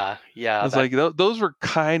 and It's like, those were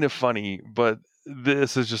kind of funny, but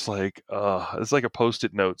this is just like, it's like a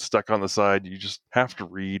Post-it note stuck on the side you just have to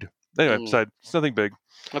read. Anyway, it's nothing big.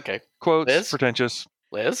 Okay. Quotes, Liz? pretentious.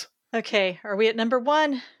 Liz? Okay, are we at number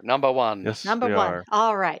one? Number one. Yes, Number we one. are.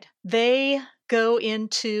 All right. They go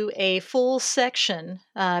into a full section,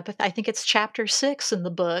 but I think it's chapter 6 in the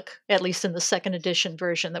book, at least in the second edition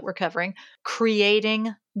version that we're covering,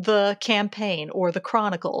 creating the campaign, or the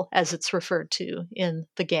chronicle, as it's referred to in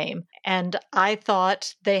the game. And I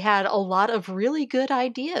thought they had a lot of really good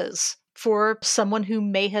ideas for someone who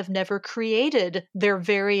may have never created their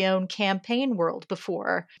very own campaign world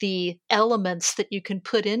before. The elements that you can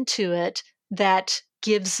put into it that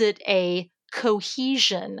gives it a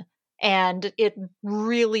cohesion, and it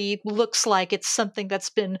really looks like it's something that's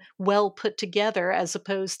been well put together, as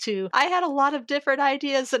opposed to, I had a lot of different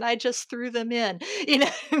ideas and I just threw them in.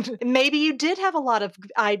 Maybe you did have a lot of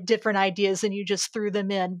different ideas and you just threw them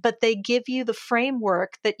in, but they give you the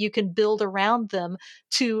framework that you can build around them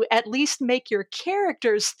to at least make your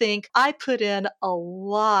characters think, I put in a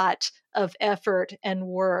lot of effort and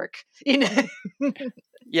work.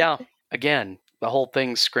 Yeah, again, the whole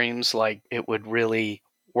thing screams like it would really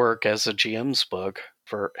work as a GM's book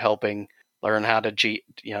for helping learn how to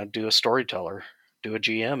do a storyteller, do a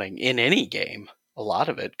GMing in any game. A lot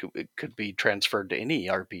of it could be transferred to any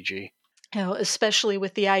RPG. Especially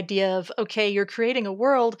with the idea of, okay, you're creating a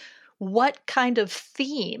world. What kind of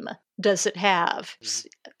theme does it have?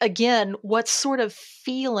 Again, what sort of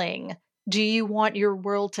feeling do you want your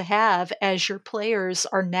world to have as your players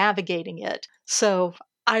are navigating it? So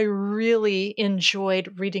I really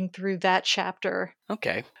enjoyed reading through that chapter.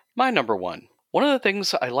 Okay. My number one. One of the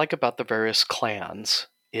things I like about the various clans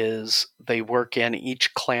is they work in,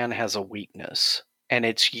 each clan has a weakness. And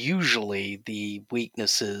it's usually the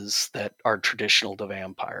weaknesses that are traditional to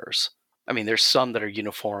vampires. I mean, there's some that are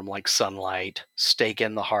uniform, like Sunlight, Stake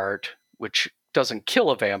in the Heart, which doesn't kill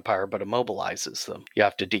a vampire, but immobilizes them. You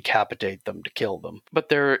have to decapitate them to kill them. But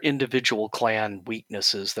there are individual clan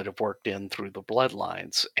weaknesses that have worked in through the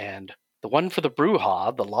bloodlines. And the one for the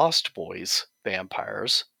Brujah, the Lost Boys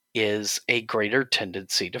vampires, is a greater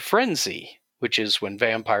tendency to frenzy, which is when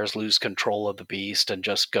vampires lose control of the beast and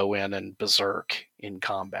just go in and berserk in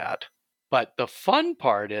combat. But the fun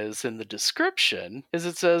part is, in the description, is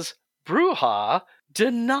it says, Brujah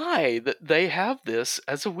deny that they have this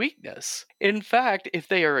as a weakness. In fact, if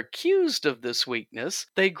they are accused of this weakness,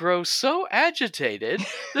 they grow so agitated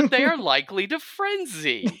that they are likely to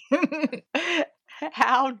frenzy.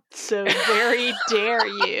 How so very dare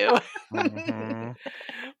you?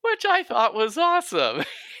 Which I thought was awesome.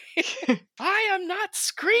 I am not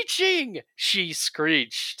screeching, she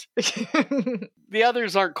screeched. The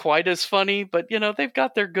others aren't quite as funny, but they've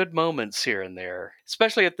got their good moments here and there.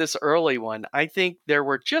 Especially at this early one, I think there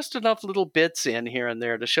were just enough little bits in here and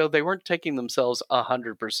there to show they weren't taking themselves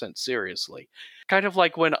 100% seriously. Kind of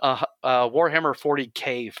like when Warhammer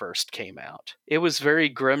 40K first came out. It was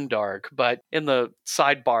very grimdark, but in the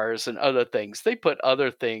sidebars and other things, they put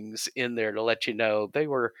other things in there to let you know they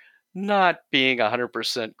were not being 100%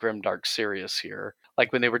 grimdark serious here.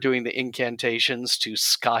 Like when they were doing the incantations to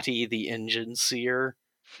Scotty the Engine Seer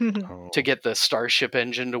to get the Starship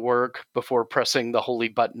engine to work before pressing the holy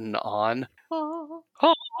button on.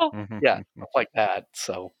 Yeah, stuff like that.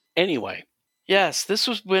 So anyway, yes, this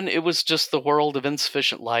was when it was just the world of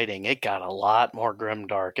insufficient lighting. It got a lot more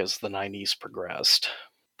grimdark as the 90s progressed.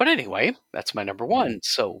 But anyway, that's my number one.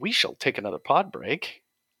 So we shall take another pod break,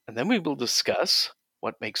 and then we will discuss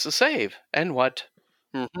what makes a save and what.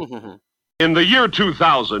 In the year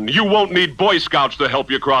 2000, you won't need Boy Scouts to help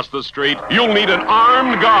you cross the street. You'll need an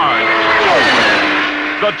armed guard.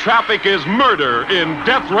 The traffic is murder in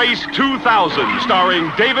Death Race 2000,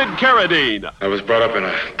 starring David Carradine. I was brought up in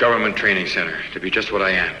a government training center to be just what I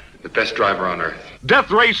am, the best driver on earth. Death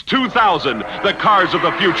Race 2000, the cars of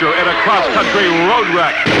the future in a cross-country road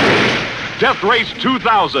wreck. Death Race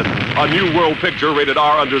 2000, a new world picture rated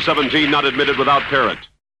R under 17, not admitted without parent.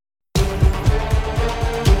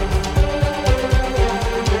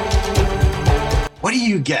 What do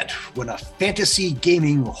you get when a fantasy,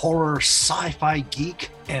 gaming, horror, sci-fi geek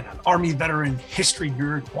and an Army veteran history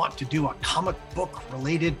nerd want to do a comic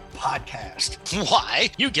book-related podcast?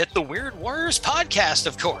 Why, you get the Weird Warriors podcast,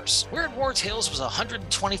 of course. Weird War Tales was a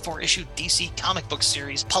 124-issue DC comic book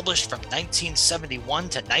series published from 1971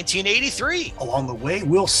 to 1983. Along the way,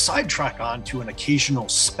 we'll sidetrack on to an occasional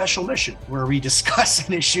special mission where we discuss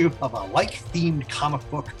an issue of a like-themed comic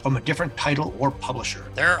book from a different title or publisher.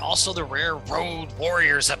 There are also the rare Road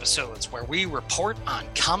Warriors episodes where we report on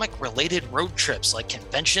comic-related road trips like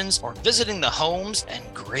conventions or visiting the homes and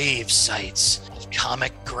grave sites of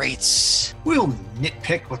comic greats. We'll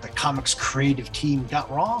nitpick what the comics creative team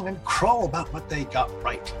got wrong and crow about what they got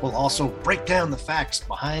right. We'll also break down the facts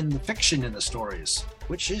behind the fiction in the stories,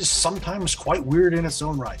 which is sometimes quite weird in its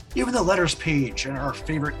own right. Even the letters page and our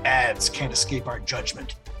favorite ads can't escape our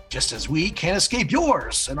judgment, just as we can't escape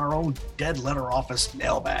yours in our own dead letter office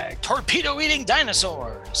mailbag. Torpedo-eating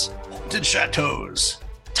dinosaurs. Haunted chateaus.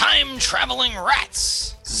 Time-traveling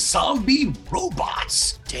rats. Zombie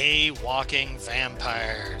robots. day-walking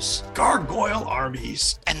vampires. Gargoyle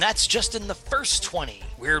armies. And that's just in the first 20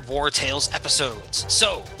 Weird War Tales episodes.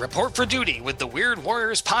 So, report for duty with the Weird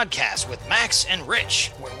Warriors podcast with Max and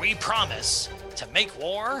Rich, where we promise to make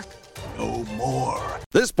war no more.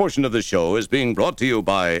 This portion of the show is being brought to you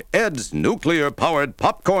by Ed's nuclear-powered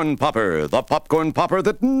popcorn popper, the popcorn popper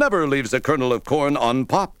that never leaves a kernel of corn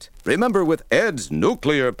unpopped. Remember, with Ed's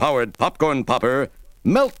nuclear-powered popcorn popper,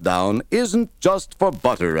 Meltdown isn't just for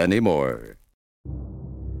butter anymore.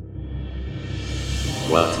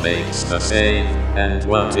 What makes the save, and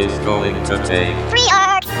what is going to take?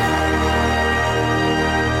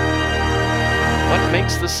 What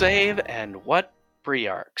makes the save, and what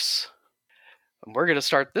pre-arcs? And we're going to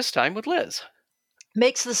start this time with Liz.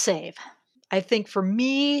 Makes the save. I think for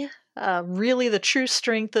me, really the true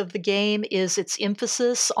strength of the game is its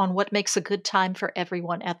emphasis on what makes a good time for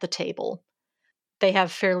everyone at the table. They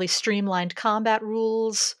have fairly streamlined combat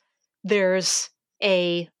rules. There's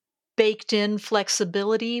a baked-in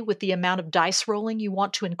flexibility with the amount of dice rolling you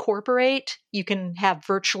want to incorporate. You can have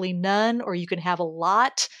virtually none, or you can have a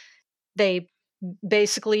lot. They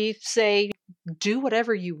basically say, do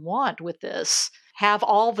whatever you want with this. Have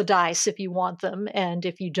all the dice if you want them, and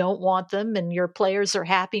if you don't want them and your players are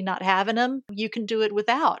happy not having them, you can do it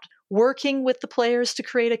without. Working with the players to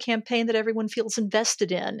create a campaign that everyone feels invested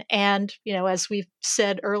in. And, as we've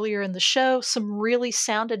said earlier in the show, some really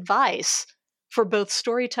sound advice for both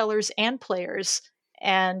storytellers and players.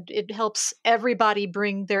 And it helps everybody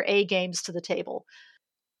bring their A games to the table.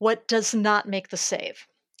 What does not make the save?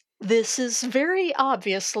 This is very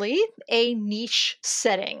obviously a niche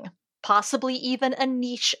setting, possibly even a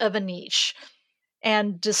niche of a niche.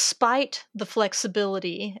 And despite the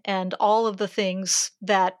flexibility and all of the things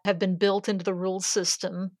that have been built into the rules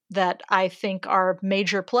system that I think are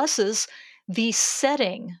major pluses, the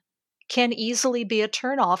setting can easily be a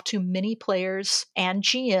turnoff to many players and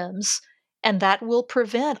GMs, and that will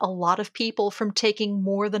prevent a lot of people from taking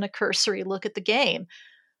more than a cursory look at the game.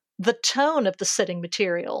 The tone of the setting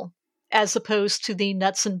material, as opposed to the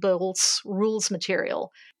nuts and bolts rules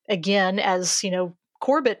material. Again, as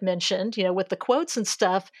Corbett mentioned, with the quotes and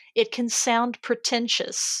stuff, it can sound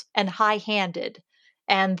pretentious and high-handed,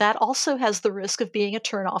 and that also has the risk of being a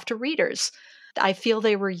turnoff to readers. I feel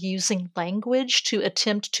they were using language to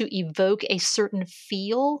attempt to evoke a certain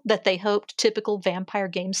feel that they hoped typical vampire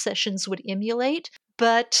game sessions would emulate,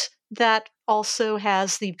 but that also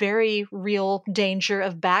has the very real danger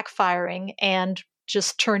of backfiring and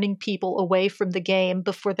just turning people away from the game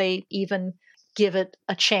before they even give it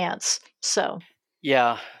a chance. So,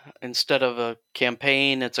 yeah, instead of a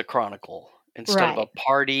campaign, it's a chronicle. Instead of a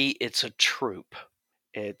party, it's a troupe.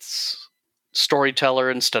 It's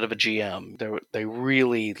storyteller instead of a GM. They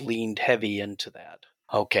really leaned heavy into that.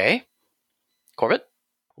 Okay. Corbett?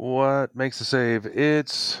 What makes a save?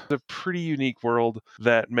 It's a pretty unique world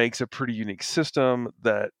that makes a pretty unique system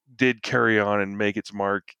that did carry on and make its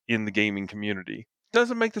mark in the gaming community.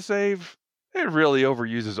 Doesn't make the save. It really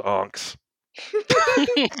overuses onks.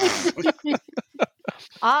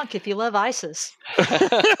 Onk if you love ISIS.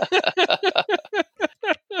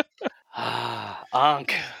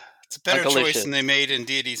 Onk. It's a better choice than they made in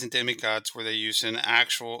Deities and Demigods, where they used they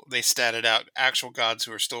statted out actual gods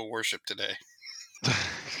who are still worshipped today.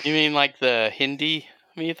 You mean like the Hindi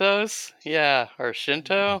mythos? Yeah, or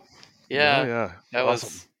Shinto? Yeah. Oh, yeah.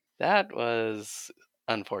 That was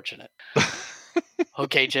unfortunate.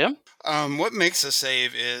 Okay, Jim? What makes a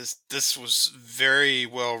save is this was very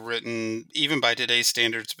well written, even by today's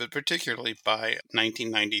standards, but particularly by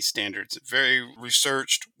 1990s standards. Very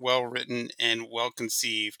researched, well written, and well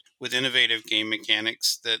conceived, with innovative game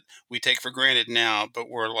mechanics that we take for granted now, but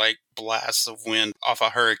were like blasts of wind off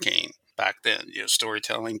a hurricane back then.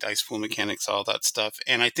 Storytelling, dice pool mechanics, all that stuff.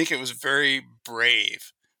 And I think it was very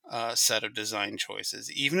brave set of design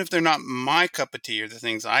choices. Even if they're not my cup of tea or the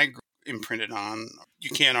things I imprinted on, you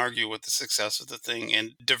can't argue with the success of the thing.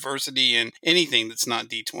 And diversity in anything that's not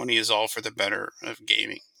D20 is all for the better of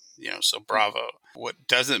gaming. So bravo. What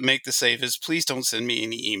doesn't make the save is please don't send me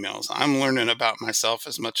any emails. I'm learning about myself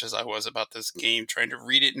as much as I was about this game, trying to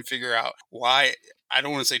read it and figure out why, I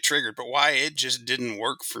don't want to say triggered, but why it just didn't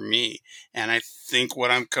work for me. And I think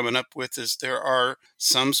what I'm coming up with is there are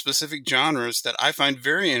some specific genres that I find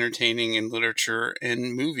very entertaining in literature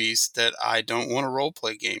and movies that I don't want to role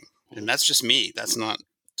play game. And that's just me. That's not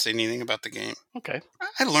saying anything about the game. Okay.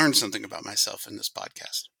 I learned something about myself in this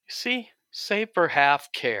podcast. See? Save for half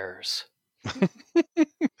cares.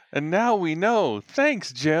 And now we know.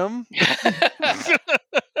 Thanks, Jim.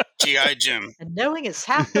 G.I. Jim. And knowing is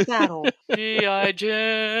half the battle. G.I.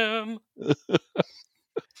 Jim.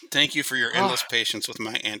 Thank you for your endless patience with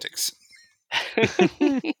my antics.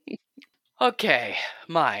 Okay,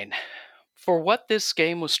 mine. For what this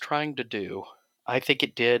game was trying to do, I think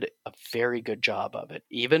it did a very good job of it.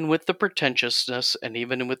 Even with the pretentiousness and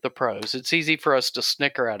even with the pros. It's easy for us to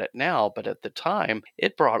snicker at it now, but at the time,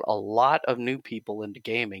 it brought a lot of new people into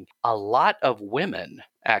gaming. A lot of women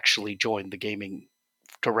actually joined the gaming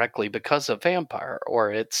directly because of Vampire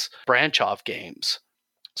or its branch-off games.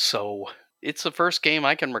 So it's the first game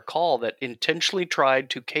I can recall that intentionally tried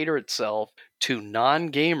to cater itself to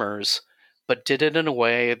non-gamers, but did it in a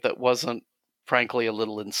way that wasn't, frankly, a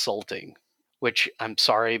little insulting. Which, I'm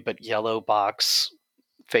sorry, but Yellow Box,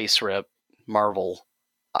 Face Rip, Marvel,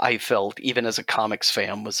 I felt, even as a comics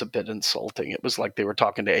fan, was a bit insulting. It was like they were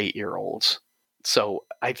talking to 8-year-olds. So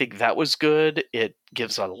I think that was good. It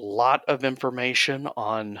gives a lot of information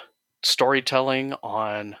on storytelling,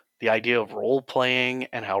 on the idea of role-playing,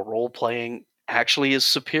 and how role-playing actually is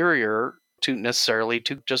superior to necessarily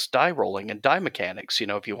to just die rolling and die mechanics. You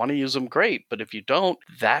know, if you want to use them, great. But if you don't,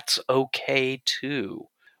 that's okay too.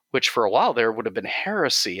 Which for a while there would have been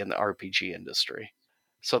heresy in the RPG industry.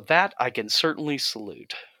 So that I can certainly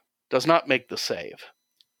salute. Does not make the save.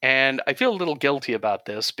 And I feel a little guilty about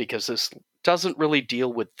this because this doesn't really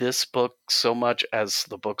deal with this book so much as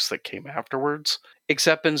the books that came afterwards,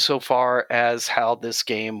 except insofar as how this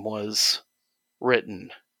game was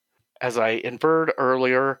written. As I inferred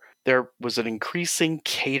earlier, there was an increasing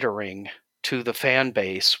catering to the fan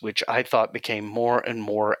base, which I thought became more and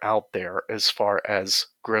more out there as far as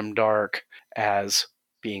grimdark, as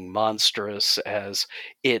being monstrous, as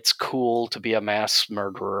it's cool to be a mass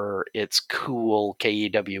murderer, it's cool,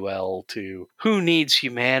 KEWL, to who needs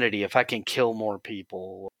humanity if I can kill more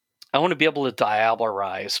people. I want to be able to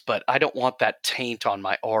diabolarize, but I don't want that taint on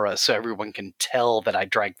my aura so everyone can tell that I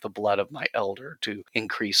drank the blood of my elder to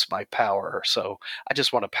increase my power. So I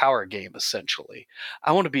just want a power game, essentially.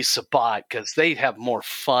 I want to be Sabat because they have more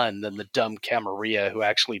fun than the dumb Camarilla who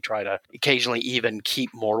actually try to occasionally even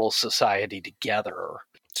keep mortal society together.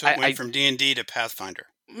 So it went from D&D to Pathfinder.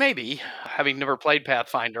 Maybe. Having never played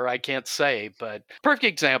Pathfinder, I can't say, but perfect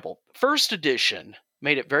example. First edition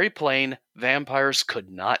made it very plain vampires could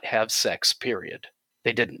not have sex, period.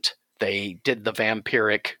 They didn't. They did the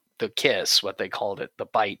vampiric, the kiss, what they called it, the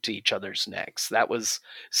bite to each other's necks. That was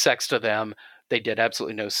sex to them. They did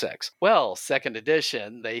absolutely no sex. Well, second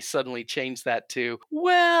edition, they suddenly changed that to,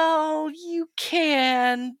 well, you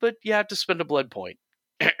can, but you have to spend a blood point.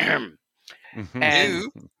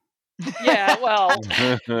 And yeah, well,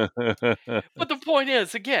 but the point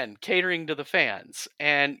is, again, catering to the fans.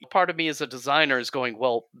 And part of me as a designer is going,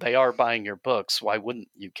 well, they are buying your books. Why wouldn't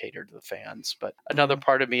you cater to the fans? But another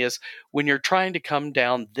part of me is, when you're trying to come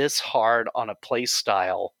down this hard on a play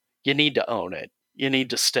style, you need to own it. You need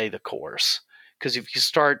to stay the course. Because if you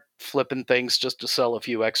start flipping things just to sell a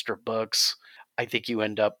few extra books, I think you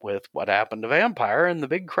end up with what happened to Vampire and the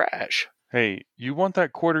big crash. Hey, you want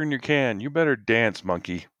that quarter in your can? You better dance,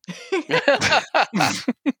 monkey.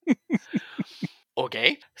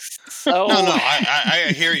 Okay. So no,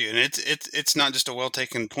 I hear you, and it's not just a well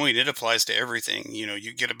taken point. It applies to everything. You know,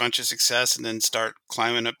 you get a bunch of success and then start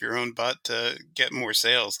climbing up your own butt to get more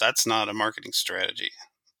sales. That's not a marketing strategy.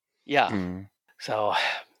 Yeah. So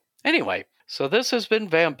anyway, so this has been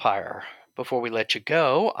Vampire. Before we let you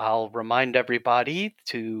go, I'll remind everybody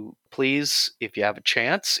to please, if you have a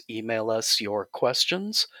chance, email us your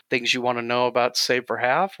questions, things you want to know about Save for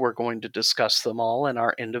Half. We're going to discuss them all in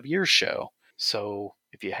our end of year show. So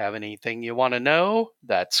if you have anything you want to know,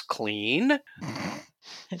 that's clean.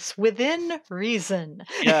 It's within reason.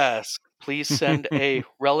 Yes. Please send a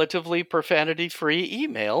relatively profanity-free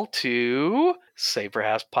email to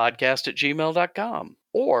saveforhalfpodcast@gmail.com.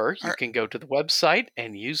 Or you can go to the website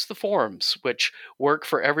and use the forums, which work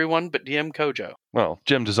for everyone but DM Kojo. Well,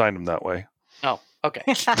 Jim designed them that way. Oh, okay.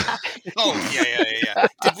 Oh, yeah.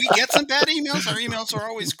 Did we get some bad emails? Our emails are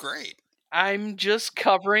always great. I'm just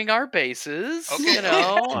covering our bases, Okay. you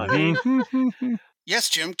know. Yes,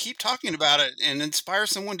 Jim, keep talking about it and inspire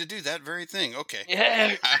someone to do that very thing. Okay.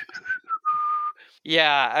 Yeah.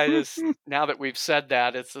 Yeah, I just, now that we've said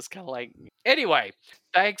that, it's just kind of like, anyway,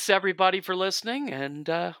 thanks everybody for listening, and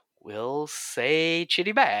we'll say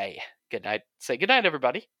chitty bye. Good night. Say good night,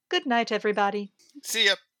 everybody. Good night, everybody. See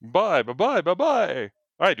ya. Bye.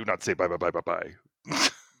 I do not say bye. Bleh,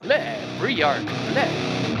 Briark, bleh.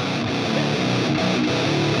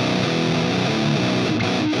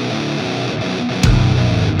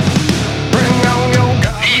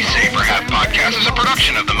 The Save for Half podcast is a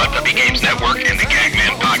production of the Mud Puppy Games Network and the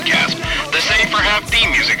Gagman Podcast. The Save for Half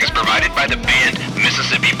theme music is provided by the band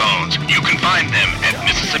Mississippi Bones. You can find them at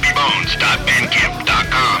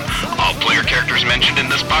mississippibones.bandcamp.com.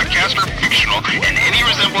 this podcast are fictional, and any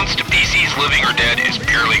resemblance to PCs living or dead is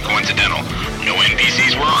purely coincidental. No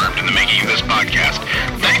NPCs were armed in the making of this podcast.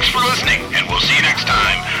 Thanks